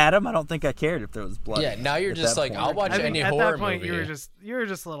as it had him, I don't think I cared if there was blood. Yeah, now you're at just that like, point. I'll watch any at horror that point, movie. you were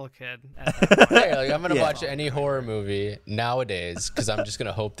just a little kid. At that point. Hey, like I'm gonna Yeah. watch any horror movie nowadays because I'm just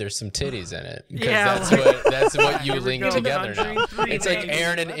gonna hope there's some titties in it. Because Yeah, that's what you Here we link go, together Conjuring now. 3, It's like baby.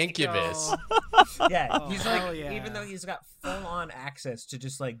 Aaron and Let's Incubus. go. Yeah, Oh, he's hell like, yeah. even though he's got full on access to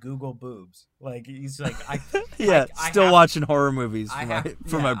just like Google boobs, like he's like, Yeah, I still have- watching horror movies I for have,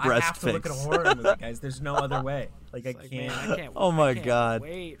 my I breast have to look at a pics. horror movie, guys. There's no other way. Like I It's like, can't. man, I can't. Oh my I can't God.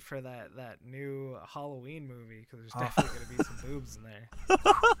 Wait for that new Halloween movie because there's definitely gonna be some boobs in there.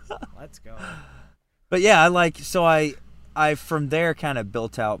 Let's go. But yeah, I from there kind of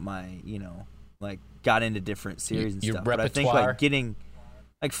built out my, you know, like got into different series and your stuff. But I think repertoire. like getting,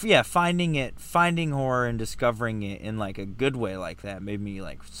 like finding horror and discovering it in like a good way like that made me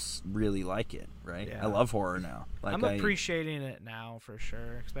like really like it. Right? Yeah. I love horror now. Like I'm appreciating it now for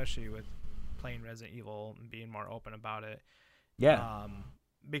sure, especially with playing Resident Evil and being more open about it. yeah,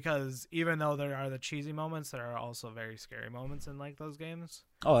 Because even though there are the cheesy moments, there are also very scary moments in like those games.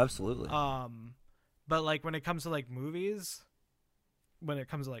 oh absolutely. But like when it comes to like movies, when it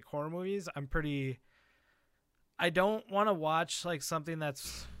comes to like horror movies, I don't want to watch like something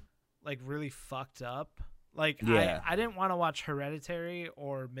that's like really fucked up. Like Yeah. I didn't want to watch Hereditary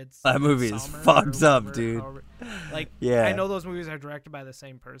or Midsommar. That movie is fucked up, dude. Like Yeah. I know those movies are directed by the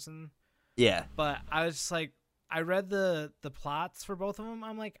same person, Yeah, but I was just like, I read the plots for both of them.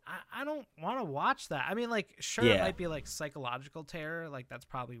 I'm like, I don't want to watch that. I mean, like, sure, it Yeah. might be like psychological terror. Like that's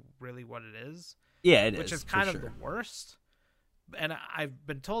probably really what it is, yeah, it which is for kind of sure. the worst. And I've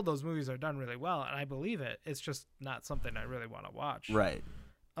been told those movies are done really well, and I believe it. It's just not something I really want to watch. Right.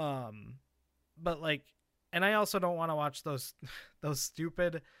 But like, and I also don't want to watch those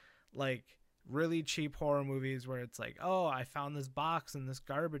stupid, like, really cheap horror movies where it's like, oh, I found this box in this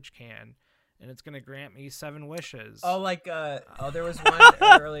garbage can, and it's gonna grant me 7 wishes. Oh, like there was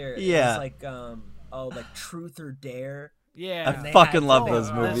one earlier. Yeah. It was like like Truth or Dare. yeah. I fucking love oh, those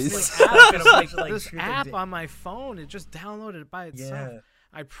this movies. This I'm app, gonna is watch, like, this Truth or app Dare. on my phone, it just downloaded it by itself. Yeah.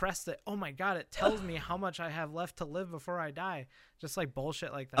 I pressed it. Oh my god! It tells me how much I have left to live before I die. Just like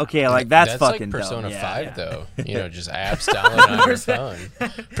bullshit like that. Okay, like that's fucking like Persona dumb. 5 Yeah. though. You know, just apps downloaded on your phone.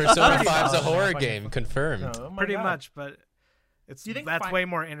 Persona 5's a horror Fucking game, confirmed. Oh my Pretty God. much, but Do you think that's way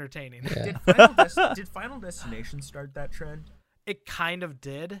more entertaining. Did Final Destination start that trend, It kind of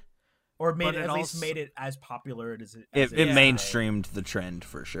did. or made But it it at least also- made it as popular as it? It as is mainstreamed the trend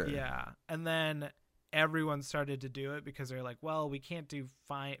for sure. Yeah, and then everyone started to do it because they're like, well, we can't do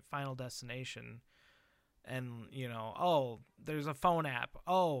Final Destination, and you know, oh, there's a phone app,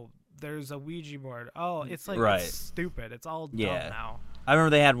 oh, there's a Ouija board, oh, it's like Right. it's stupid, it's all dumb Yeah. now. I remember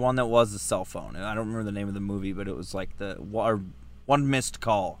they had one that was a cell phone, and I don't remember the name of the movie, but it was like one missed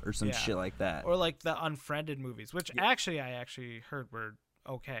call or some Yeah. shit like that. Or like the Unfriended movies, which I actually heard were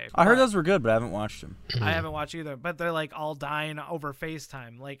okay. I heard but those were good, but I haven't watched them. I haven't watched either, but they're like all dying over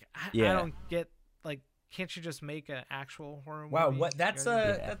FaceTime. Like I Yeah. don't get, like, can't you just make an actual horror movie? Wow, what? That's You know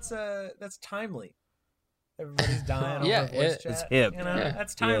what I mean? that's timely. Everybody's dying Yeah, over voice it's chat. hip. You know, Yeah.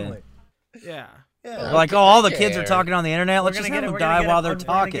 that's timely. Yeah. Yeah. Like, oh, all the kids are care. talking on the internet. Let's just have them die while they're We're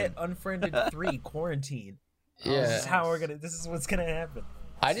talking. gonna get Unfriended 3 Quarantine. Yeah. This is how we're gonna. This is what's gonna happen.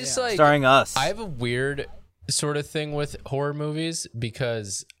 I just Yeah. like Starring us. I have a weird sort of thing with horror movies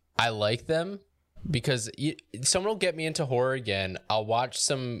because I like them. Because someone will get me into horror again. I'll watch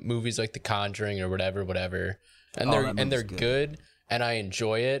some movies like The Conjuring or whatever, and Oh, they're that and they're movie's good, and I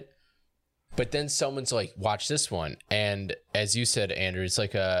enjoy it. But then someone's like, "Watch this one," and as you said, Andrew, it's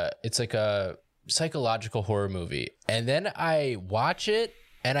like a psychological horror movie, and then I watch it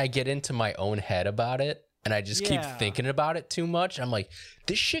and I get into my own head about it, and I just keep Yeah. thinking about it too much. I'm like,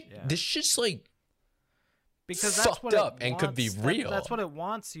 this shit's like because that's fucked what up it and could be wants. real. That's what it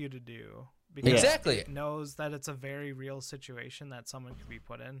wants you to do. Because Exactly. it knows that it's a very real situation that someone could be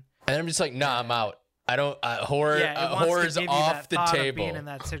put in. And I'm just like, nah, I'm out. I don't horror. Yeah, horror's off the table. Being in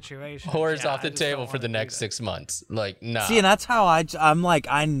that situation. Horror's Yeah, off the table for the next 6 months. Like, nah. See, and that's how I'm like,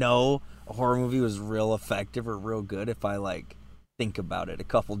 I know a horror movie was real effective or real good if I like think about it a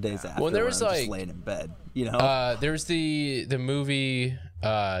couple days after. Well, there was when I'm like just laying in bed, you know. There's the movie,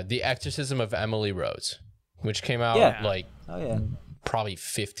 The Exorcism of Emily Rose, which came out Oh yeah. probably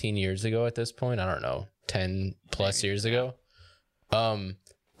 15 years ago at this point. I don't know, 10 plus years ago.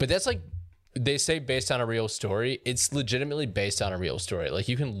 But that's like, they say based on a real story. It's legitimately based on a real story. Like,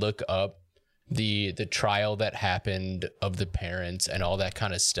 you can look up the trial that happened of the parents and all that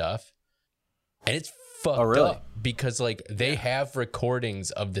kind of stuff, and it's fucked up because like they have recordings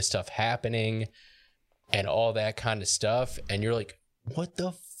of the stuff happening and all that kind of stuff, and you're like, what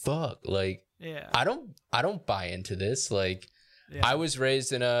the fuck? Like, I don't buy into this. Like, I was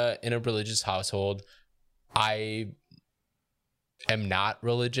raised in a religious household. I am not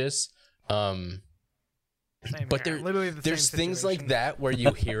religious. But there's things like that where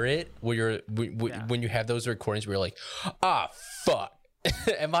you hear it, where when you have those recordings where you're like, fuck.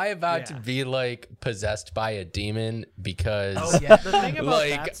 Am I about to be like possessed by a demon? Because the thing about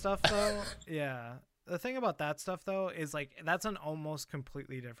that stuff though, the thing about that stuff though is like that's an almost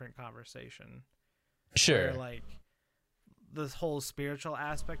completely different conversation. Sure. Where, like, this whole spiritual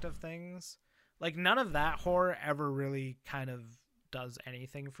aspect of things, like none of that horror ever really kind of does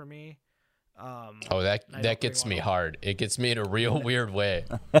anything for me. That gets me hard. It gets me in a real weird way.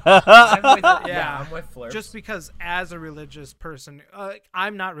 I'm with Fleur. Just because as a religious person,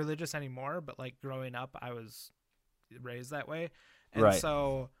 I'm not religious anymore, but like growing up, I was raised that way. And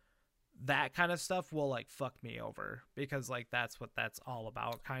so that kind of stuff will like fuck me over because like that's what that's all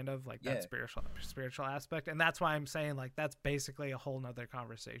about, kind of like that spiritual aspect. And that's why I'm saying like that's basically a whole nother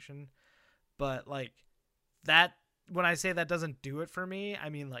conversation. But like that, when I say that doesn't do it for me, I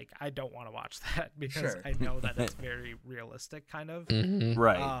mean like I don't want to watch that because I know that it's very realistic, kind of. Mm-hmm.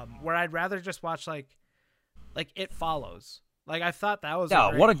 Right. Where I'd rather just watch like It Follows. Like I thought that was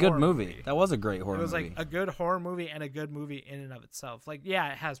what a good movie. That was a great horror movie. It was like a good horror movie and a good movie in and of itself. Like it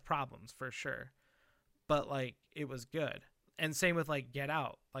has problems for sure, but like it was good. And same with like Get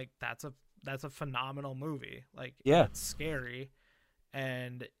Out. Like that's a phenomenal movie. Like it's scary.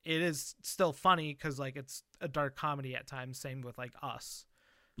 And it is still funny because like it's a dark comedy at times. Same with like Us,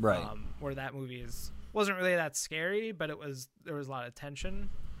 right? Where that movie wasn't really that scary, but there was a lot of tension.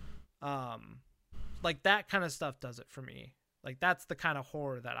 Like that kind of stuff does it for me. Like that's the kind of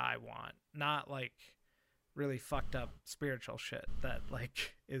horror that I want, not like really fucked up spiritual shit that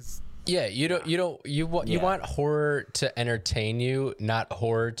like is. Yeah, you want horror to entertain you, not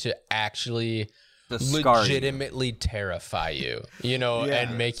horror to actually legitimately terrify you,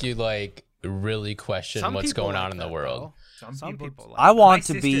 and make you like really question what's going on in the world. Some people like I want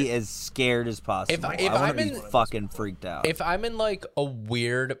to be as scared as possible. If I want to be fucking freaked out. If I'm in like a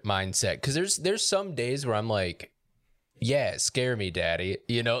weird mindset, because there's some days where I'm like, yeah, scare me, daddy.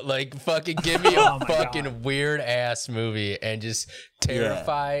 Like fucking give me a fucking weird ass movie and just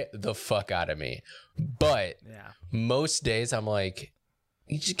terrify the fuck out of me. But most days I'm like,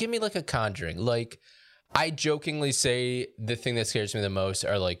 you just give me like a Conjuring. Like I jokingly say the thing that scares me the most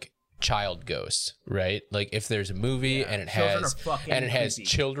are like child ghosts, right? Like if there's a movie and it has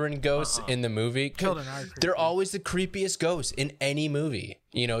children ghosts in the movie, they're always the creepiest ghosts in any movie.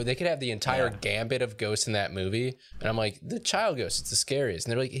 They could have the entire gambit of ghosts in that movie, and I'm like, the child ghost, it's the scariest.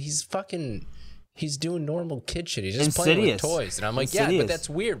 And they're like, he's doing normal kid shit. He's just playing with toys. And I'm like, yeah, but that's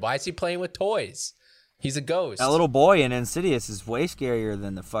weird. Why is he playing with toys? He's a ghost. That little boy in Insidious is way scarier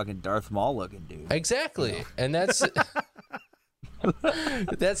than the fucking Darth Maul looking dude. Exactly. And that's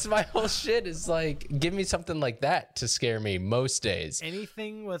that's my whole shit, is like, give me something like that to scare me most days.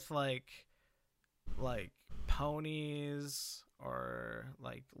 Anything with like ponies or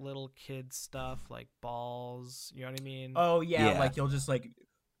like little kid stuff, like balls, you know what I mean? Oh yeah. Like you'll just like,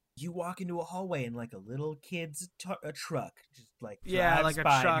 you walk into a hallway and like a little kid's a truck just like like a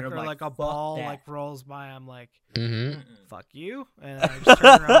truck or like a ball that. like rolls by. I'm like, fuck you, and I just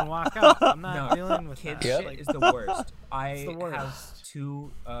turn around and walk out. I'm not dealing with kid that. shit is the worst. I have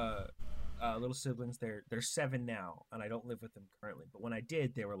two little siblings. They're 7 now, and I don't live with them currently. But when I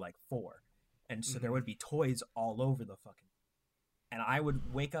did, they were like 4, and so there would be toys all over the fucking. And I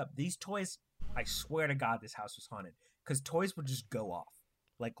would wake up. These toys, I swear to God, this house was haunted because toys would just go off.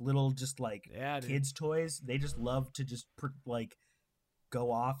 Like little, just like kids' toys, they just love to just like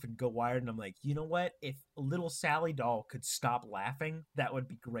go off and go wired, and I'm like, you know what? If little Sally doll could stop laughing, that would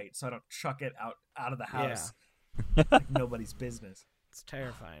be great. So I don't chuck it out of the house like nobody's business. It's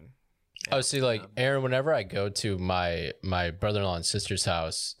terrifying. Oh, see, like Aaron, whenever I go to my brother-in-law and sister's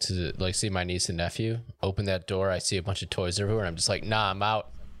house to like see my niece and nephew, open that door, I see a bunch of toys everywhere, and I'm just like, nah, I'm out.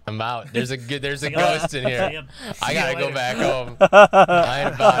 There's a ghost in here. I gotta go back home. I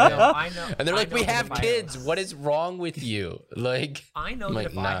ain't about it. I know. And they're like, we have kids. What is wrong with you? Like, I know that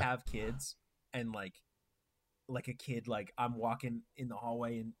if I have kids and like a kid, like I'm walking in the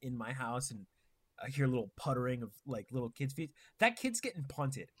hallway in my house and I hear a little puttering of like little kids' feet. That kid's getting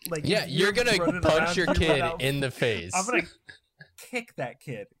punted. Like, yeah, you're gonna punch your kid in the face. I'm gonna kick that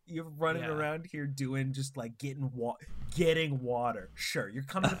kid. You're running around here doing just like getting water. Sure, you're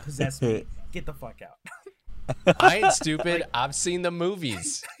coming to possess me. Get the fuck out. I ain't stupid. I've seen the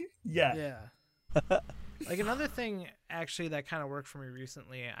movies. Yeah. Like another thing actually that kind of worked for me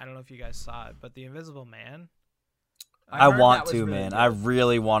recently. I don't know if you guys saw it, but The Invisible Man. I want to, really man. Good. I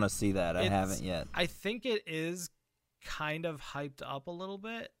really want to see that. I haven't yet. I think it is kind of hyped up a little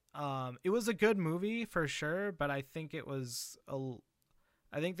bit. It was a good movie for sure, but I think it was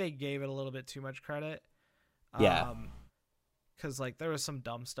I think they gave it a little bit too much credit. Yeah. Because like there was some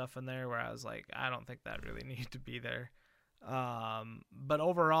dumb stuff in there where I was like, I don't think that really needed to be there. But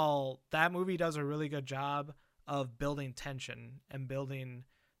overall, that movie does a really good job of building tension and building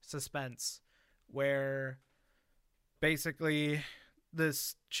suspense, where basically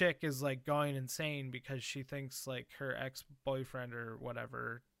this chick is like going insane because she thinks like her ex-boyfriend or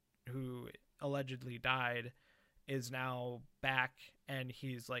whatever, who allegedly died, is now back and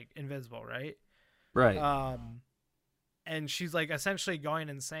he's like invisible, right? Right. And she's like essentially going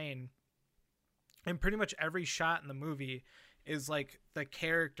insane. And pretty much every shot in the movie is like the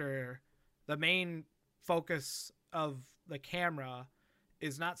character, the main focus of the camera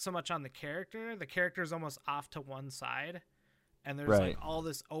is not so much on the character. The character is almost off to one side, and there's like all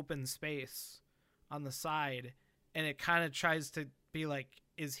this open space on the side, and it kind of tries to be like,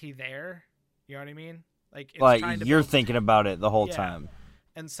 is he there? You know what I mean? Like, it's like you're thinking about it the whole time.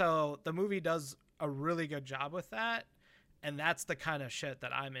 And so the movie does a really good job with that, and that's the kind of shit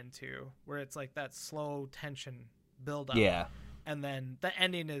that I'm into, where it's like that slow tension build up. Yeah. And then the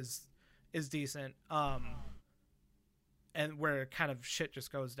ending is decent. And where kind of shit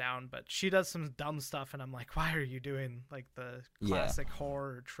just goes down, but she does some dumb stuff, and I'm like, why are you doing like the classic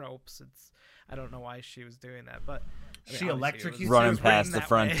horror tropes? I don't know why she was doing that, but I mean, she electrocutes running past the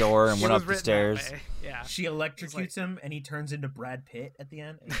front door and went up the stairs. Yeah, she electrocutes him, and he turns into Brad Pitt at the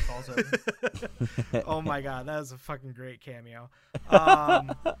end, and he falls over. Oh my god, that was a fucking great cameo.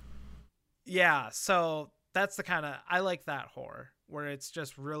 Yeah, so that's the kind of, I like that horror where it's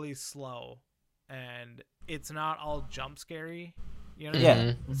just really slow and it's not all jump scary. You know what I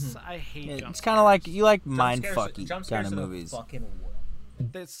mean? I hate jump scares. It's kind of like, you like mind fucky kind of movies.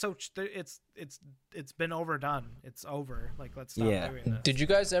 It's been overdone. It's over. Like, let's stop doing this. Did you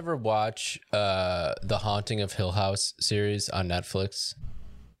guys ever watch the Haunting of Hill House series on Netflix?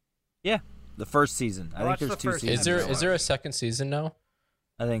 Yeah, the first season. I think there's 2 seasons. Is there a second season now?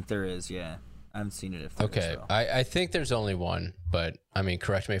 I think there is. Yeah, I haven't seen it. Okay, I think there's only one, but I mean,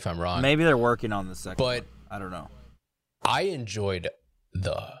 correct me if I'm wrong. Maybe they're working on the second one. I don't know. I enjoyed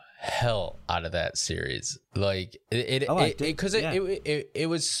the hell out of that series. Like it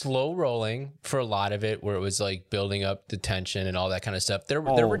was slow rolling for a lot of it, where it was like building up the tension and all that kind of stuff. There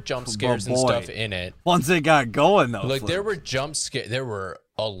were jump scares and stuff in it. Once it got going though, like there were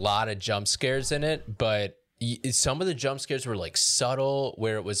a lot of jump scares in it, but some of the jump scares were like subtle,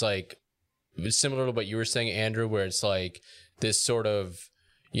 where it was similar to what you were saying, Andrew, where it's like this sort of,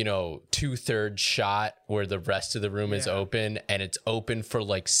 2/3 shot where the rest of the room is open, and it's open for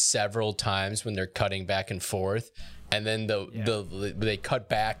like several times when they're cutting back and forth, and then they cut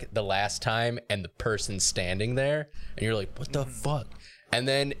back the last time and the person's standing there, and you're like, what the fuck? And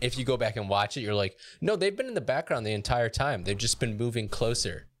then if you go back and watch it, you're like, no, they've been in the background the entire time. They've just been moving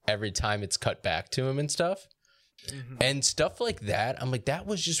closer every time it's cut back to him and stuff. And stuff like that. I'm like, that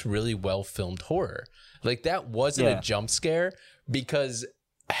was just really well filmed horror. Like, that wasn't a jump scare, because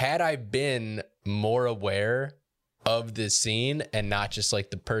had I been more aware of the scene and not just like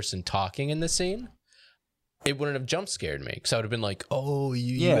the person talking in the scene, it wouldn't have jump scared me, because I would have been like, oh,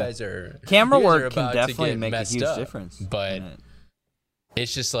 you guys are camera work can definitely make a huge difference. But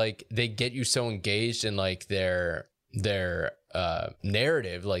it's just like they get you so engaged in like their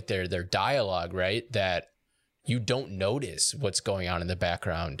narrative, like their dialogue, right, that you don't notice what's going on in the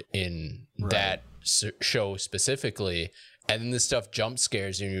background in that show specifically. And then this stuff jump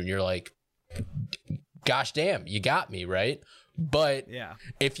scares you, and you're like, gosh damn, you got me, right? But Yeah.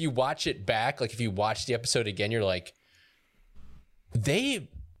 if you watch it back, like if you watch the episode again, you're like, they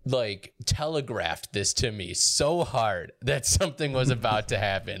like telegraphed this to me so hard that something was about to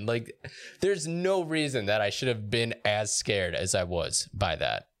happen. Like, there's no reason that I should have been as scared as I was by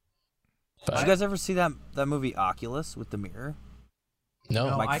that. But, Did you guys ever see that movie Oculus with the mirror?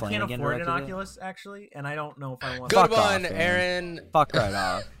 no. Mike I can't Flanagan afford an directed it? Oculus, actually, and I don't know if I want Good Fuck one, off, Aaron. Fuck right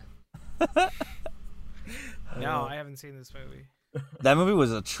off. No, I haven't seen this movie. That movie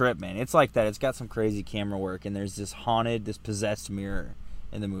was a trip, man. It's like that. It's got some crazy camera work, and there's this possessed mirror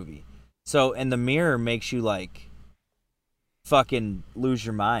in the movie. So, and the mirror makes you like fucking lose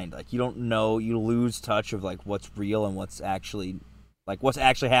your mind. Like, you don't know, you lose touch of like what's real and what's actually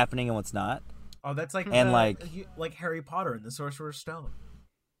happening and what's not. Oh, that's like And, like Harry Potter and the Sorcerer's Stone.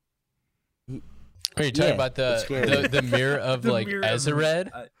 Are you talking Yeah, about it's scary. the mirror of The like mirror of- Ezered?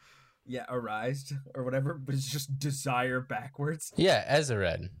 Yeah, Arised or whatever, but it's just desire backwards. Yeah,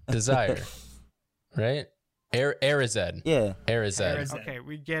 Ezered. Desire. Right? Erized. Yeah. Erized. Okay,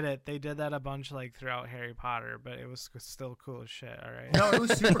 we get it. They did that a bunch like throughout Harry Potter, but it was still cool as shit. All right. No, it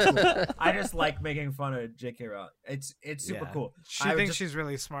was super cool. I just like making fun of J.K. Rowling. It's super Yeah. cool. She I would thinks just- she's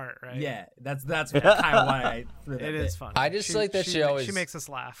really smart, right? Yeah, that's kind of why I threw that It bit. is fun. I just like that she always- she makes us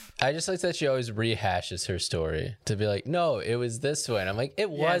laugh. I just like that she always rehashes her story to be like, no, it was this way. And I'm like, it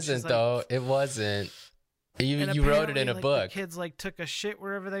Yeah, she's wasn't like- though. It wasn't. You And wrote it in a apparently, like, book. The kids like took a shit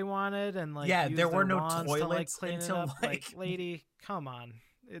wherever they wanted, and like Yeah, used there were their no wands to, like, toilets clean it until, up. like- lady, come on,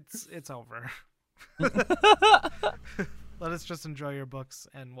 it's over. Let us just enjoy your books,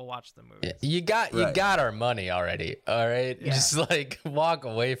 and we'll watch the movie. You got our money already. All right, Yeah. just like walk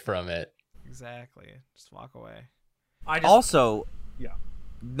away from it. Exactly. Just walk away. I just, Also, yeah.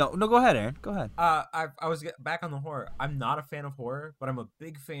 no, go ahead, Aaron. Go ahead. I was back on the horror. I'm not a fan of horror, but I'm a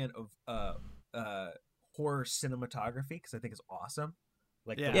big fan of horror cinematography because I think it's awesome.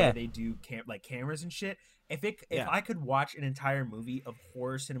 Like the Yeah. way they do cameras and shit. If I could watch an entire movie of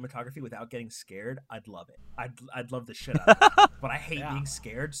horror cinematography without getting scared, I'd love it. I'd love the shit out of it. But I hate Yeah. being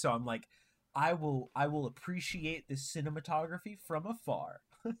scared, so I'm like, I will appreciate the cinematography from afar.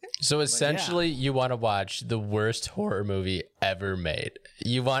 So essentially, you want to watch the worst horror movie ever made.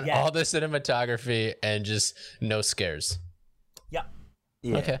 You want all the cinematography and just no scares. Yeah.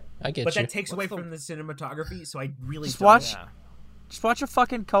 Yeah. Okay, I get But you. that takes away from the cinematography, so I really Just don't. watch- Yeah. Just watch a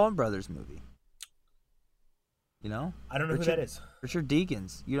fucking Coen Brothers movie. You know? I don't know who that is. Richard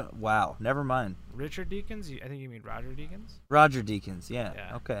Deakins. You don't, wow, never mind. Richard Deakins? I think you mean Roger Deakins. Roger Deakins. Yeah.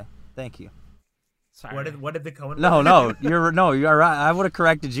 Yeah. Okay. Thank you. Sorry. What did the Coen? No, you're right. I would have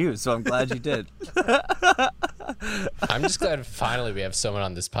corrected you, so I'm glad you did. I'm just glad finally we have someone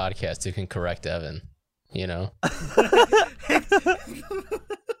on this podcast who can correct Evan. You know?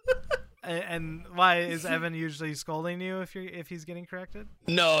 And why is Evan usually scolding you if he's getting corrected?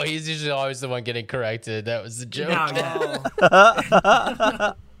 No, he's usually always the one getting corrected. That was the joke. No,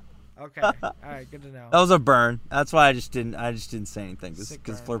 Oh. Okay. All right. Good to know. That was a burn. That's why I just didn't say anything Sick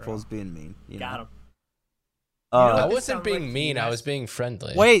because burn, Flurple was being mean. You Got know? him. I This wasn't sounds being like mean. you I guys- was being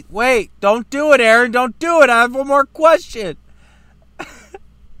friendly. Wait! Don't do it, Aaron. Don't do it. I have one more question.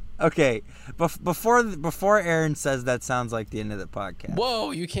 Okay, before Aaron says that sounds like the end of the podcast. Whoa,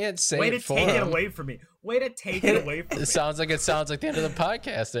 you can't say Way it to for take it him. away from me. Way to take it away from me. It sounds like the end of the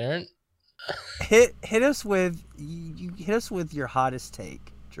podcast, Aaron. Hit us with you hit us with your hottest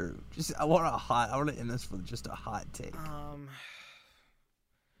take, Drew. I want to end this with just a hot take.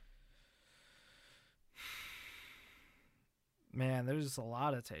 Man, there's a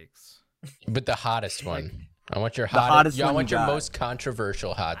lot of takes. But the hottest one. I want your hottest I one want you your got. most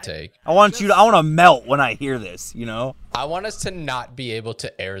controversial hot take. I want to melt when I hear this. You know. I want us to not be able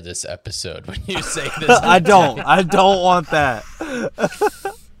to air this episode when you say this. I don't want that.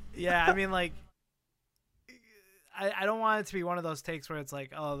 Yeah, I mean, like, I don't want it to be one of those takes where it's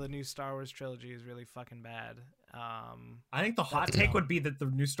like, oh, the new Star Wars trilogy is really fucking bad. I think the hot take would be that the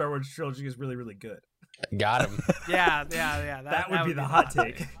new Star Wars trilogy is really, really good. Got him. Yeah. That would be the hot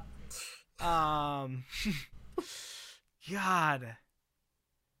take. God,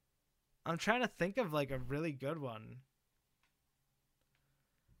 I'm trying to think of like a really good one.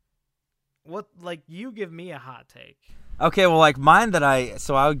 What, like, you give me a hot take. Okay, well, like mine I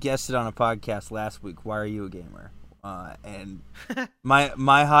guessed it on a podcast last week. Why are you a gamer? And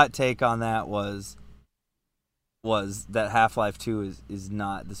my hot take on that was that Half-Life 2 is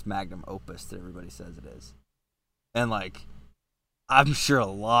not this magnum opus that everybody says it is, and like I'm sure a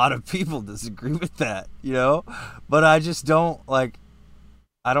lot of people disagree with that, you know, but I just don't like.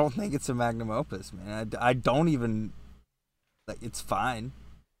 I don't think it's a magnum opus, man. I don't even like. It's fine,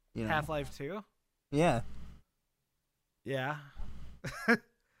 you know. Half-Life 2. Yeah. Yeah.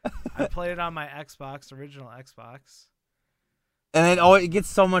 I played it on my original Xbox. And it gets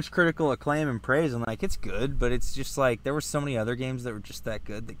so much critical acclaim and praise. I'm like, it's good, but it's just like there were so many other games that were just that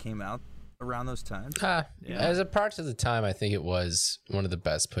good that came out around those times. As a part of the time, I think it was one of the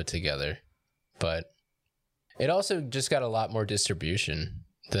best put together. But it also just got a lot more distribution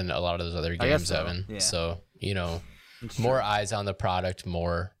than a lot of those other games, Evan. Yeah. So, more eyes on the product,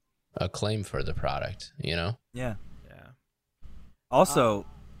 more acclaim for the product, Yeah. Yeah. Also,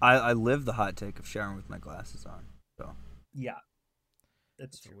 I live the hot take of showering with my glasses on. So yeah.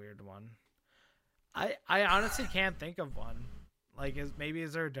 It's a weird one. I honestly can't think of one. Like,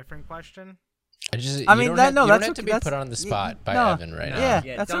 is there a different question? You don't have to be put on the spot by Evan right now.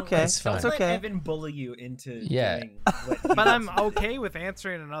 Yeah, that's okay. That's fine. Don't let Evan bully you into doing what he But I'm okay with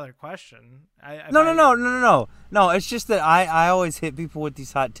answering another question. No. It's just that I always hit people with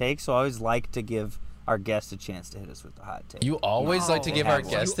these hot takes, so I always like to give our guests a chance to hit us with the hot take. You always like to give our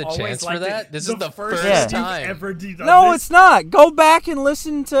guests a chance for that? This is the first time. Ever done no, this? It's not. Go back and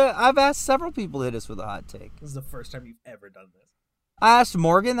listen to... I've asked several people to hit us with a hot take. This is the first time you've ever done this. I asked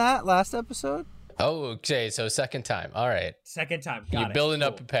Morgan that last episode. Oh, okay. So second time. All right. Second time. You're building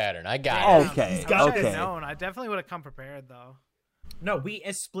up a pattern. I got it. Okay. I definitely would have come prepared, though. No, we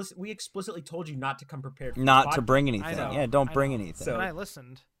explicitly told you not to come prepared. Not to bring anything. Yeah, don't bring anything. So, and I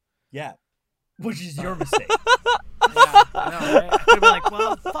listened. Yeah. Which is your mistake. Yeah, I know, right? I could have been like,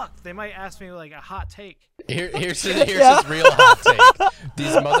 well, fuck. They might ask me like a hot take. Here's his real hot take.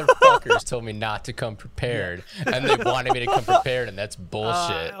 These motherfuckers told me not to come prepared, and they wanted me to come prepared, and that's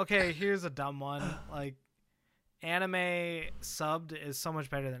bullshit. Okay, here's a dumb one. Like, anime subbed is so much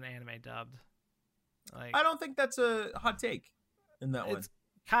better than anime dubbed. Like, I don't think that's a hot take in that one. It's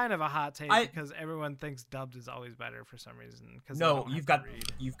kind of a hot take because everyone thinks dubbed is always better for some reason. No, you've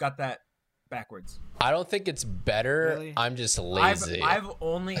got that backwards. I don't think it's better. Really? I'm just lazy. I've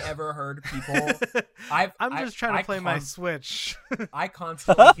only ever heard people. I'm just trying to play my Switch. I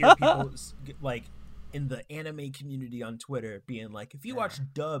constantly hear people like in the anime community on Twitter being like, "If you watch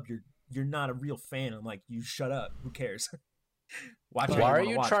dub, you're not a real fan." I'm like, "You shut up. Who cares?" Why are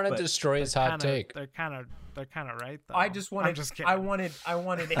you trying to destroy his hot take? They're kind of right though. I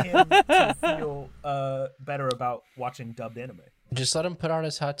wanted him to feel better about watching dubbed anime. Just let him put out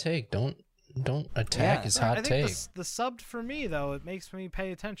his hot take. Don't attack his hot take. The subbed for me though, it makes me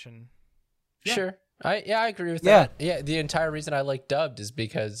pay attention. Yeah. Sure. I agree with that. Yeah, the entire reason I like dubbed is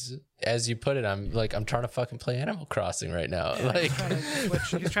because, as you put it, I'm trying to fucking play Animal Crossing right now. Yeah, like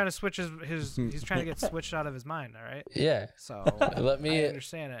he's trying to switch he's trying to get switched out of his mind. All right. Yeah. So I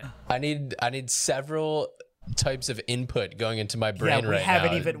understand it. I need several types of input going into my brain right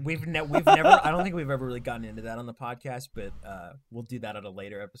now. We've never I don't think we've ever really gotten into that on the podcast, but we'll do that at a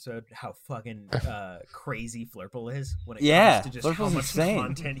later episode. How fucking crazy Flurple is when it comes to just Flurple's how much insane.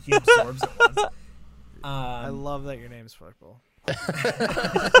 Content he absorbs at once. I love that your name's Flurple.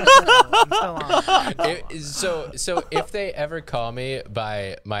 So if they ever call me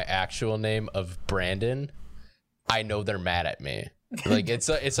by my actual name of Brandon, I know they're mad at me. Like it's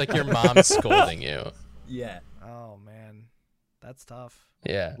like your mom scolding you. Yeah. Oh man, that's tough.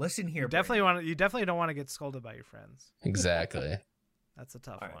 Yeah. Listen here. You definitely don't want to get scolded by your friends. Exactly. That's a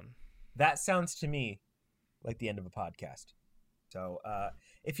tough one. That sounds to me like the end of a podcast. So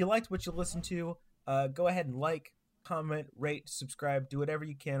if you liked what you listened to, go ahead and like, comment, rate, subscribe, do whatever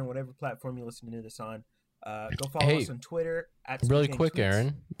you can on whatever platform you listen to this on. Go follow us on Twitter at really quick, Tweets.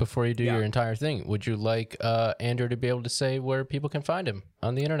 Aaron, before you do your entire thing, would you like Andrew to be able to say where people can find him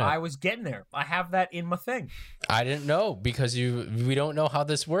on the internet? I was getting there. I have that in my thing. I didn't know because we don't know how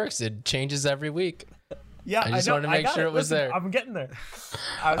this works. It changes every week. Yeah, I just wanted to make sure it was there. I'm getting there.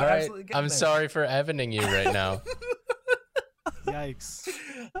 I was absolutely getting I'm there. sorry for Evaning you right now. Yikes.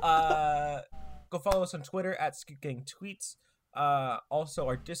 Go follow us on Twitter at ScootGangTweets. Also,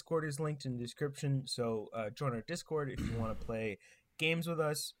 our Discord is linked in the description, so join our Discord if you want to play games with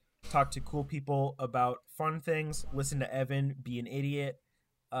us, talk to cool people about fun things, listen to Evan be an idiot,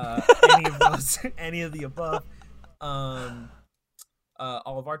 any of the above. All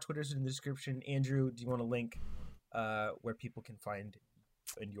of our Twitters are in the description. Andrew, do you want to link where people can find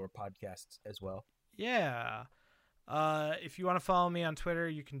in your podcasts as well? Yeah. If you want to follow me on Twitter,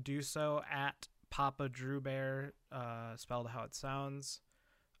 you can do so at Papa Drew Bear, spelled how it sounds.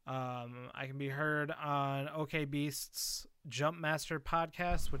 I can be heard on OK Beast's Jumpmaster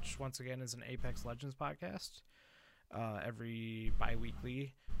podcast, which once again is an Apex Legends podcast, every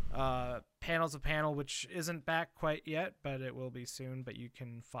bi-weekly. Panels of Panel, which isn't back quite yet, but it will be soon. But you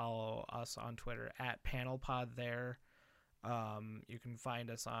can follow us on Twitter at PanelPod there. You can find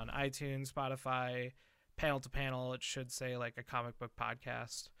us on iTunes, Spotify, Panel to Panel, it should say like a comic book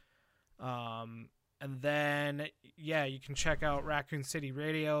podcast. And then, yeah, you can check out Raccoon City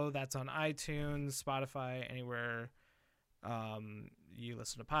Radio. That's on iTunes, Spotify, anywhere you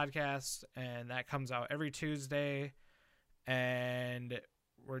listen to podcasts. And that comes out every Tuesday. And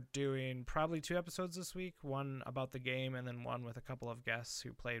we're doing probably 2 episodes this week. One about the game and then one with a couple of guests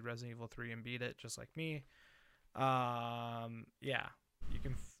who played Resident Evil 3 and beat it, just like me. Yeah, you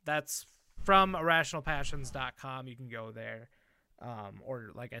can. That's from irrationalpassions.com. You can go there.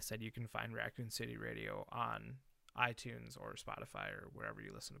 Or like I said, you can find Raccoon City Radio on iTunes or Spotify or wherever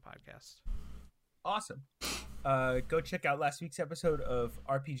you listen to podcasts. Awesome. Go check out last week's episode of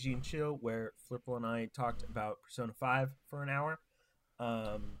RPG and Chill, where Flipple and I talked about Persona 5 for an hour.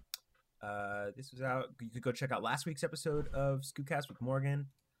 This was out. You could go check out last week's episode of Scootcast with Morgan.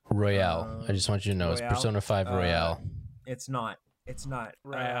 Royale. I just want you to know Royale. it's Persona 5 Royale. It's not.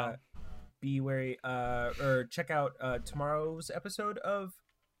 Royale. Be wary, or check out tomorrow's episode of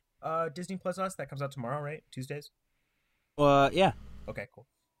Disney Plus Us. That comes out tomorrow, right? Tuesdays? Yeah. Okay, cool.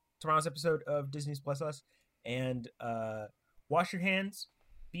 Tomorrow's episode of Disney Plus Us. And wash your hands,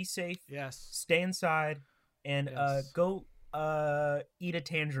 be safe, yes, stay inside, and yes. Go eat a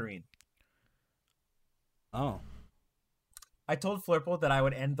tangerine. Oh. I told Flurple that I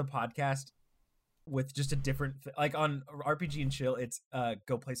would end the podcast with just a different like on RPG and Chill, it's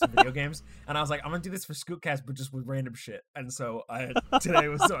go play some video games, and I was like, I'm gonna do this for Scootcast but just with random shit, and so today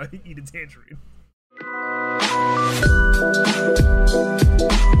was eat a tangerine.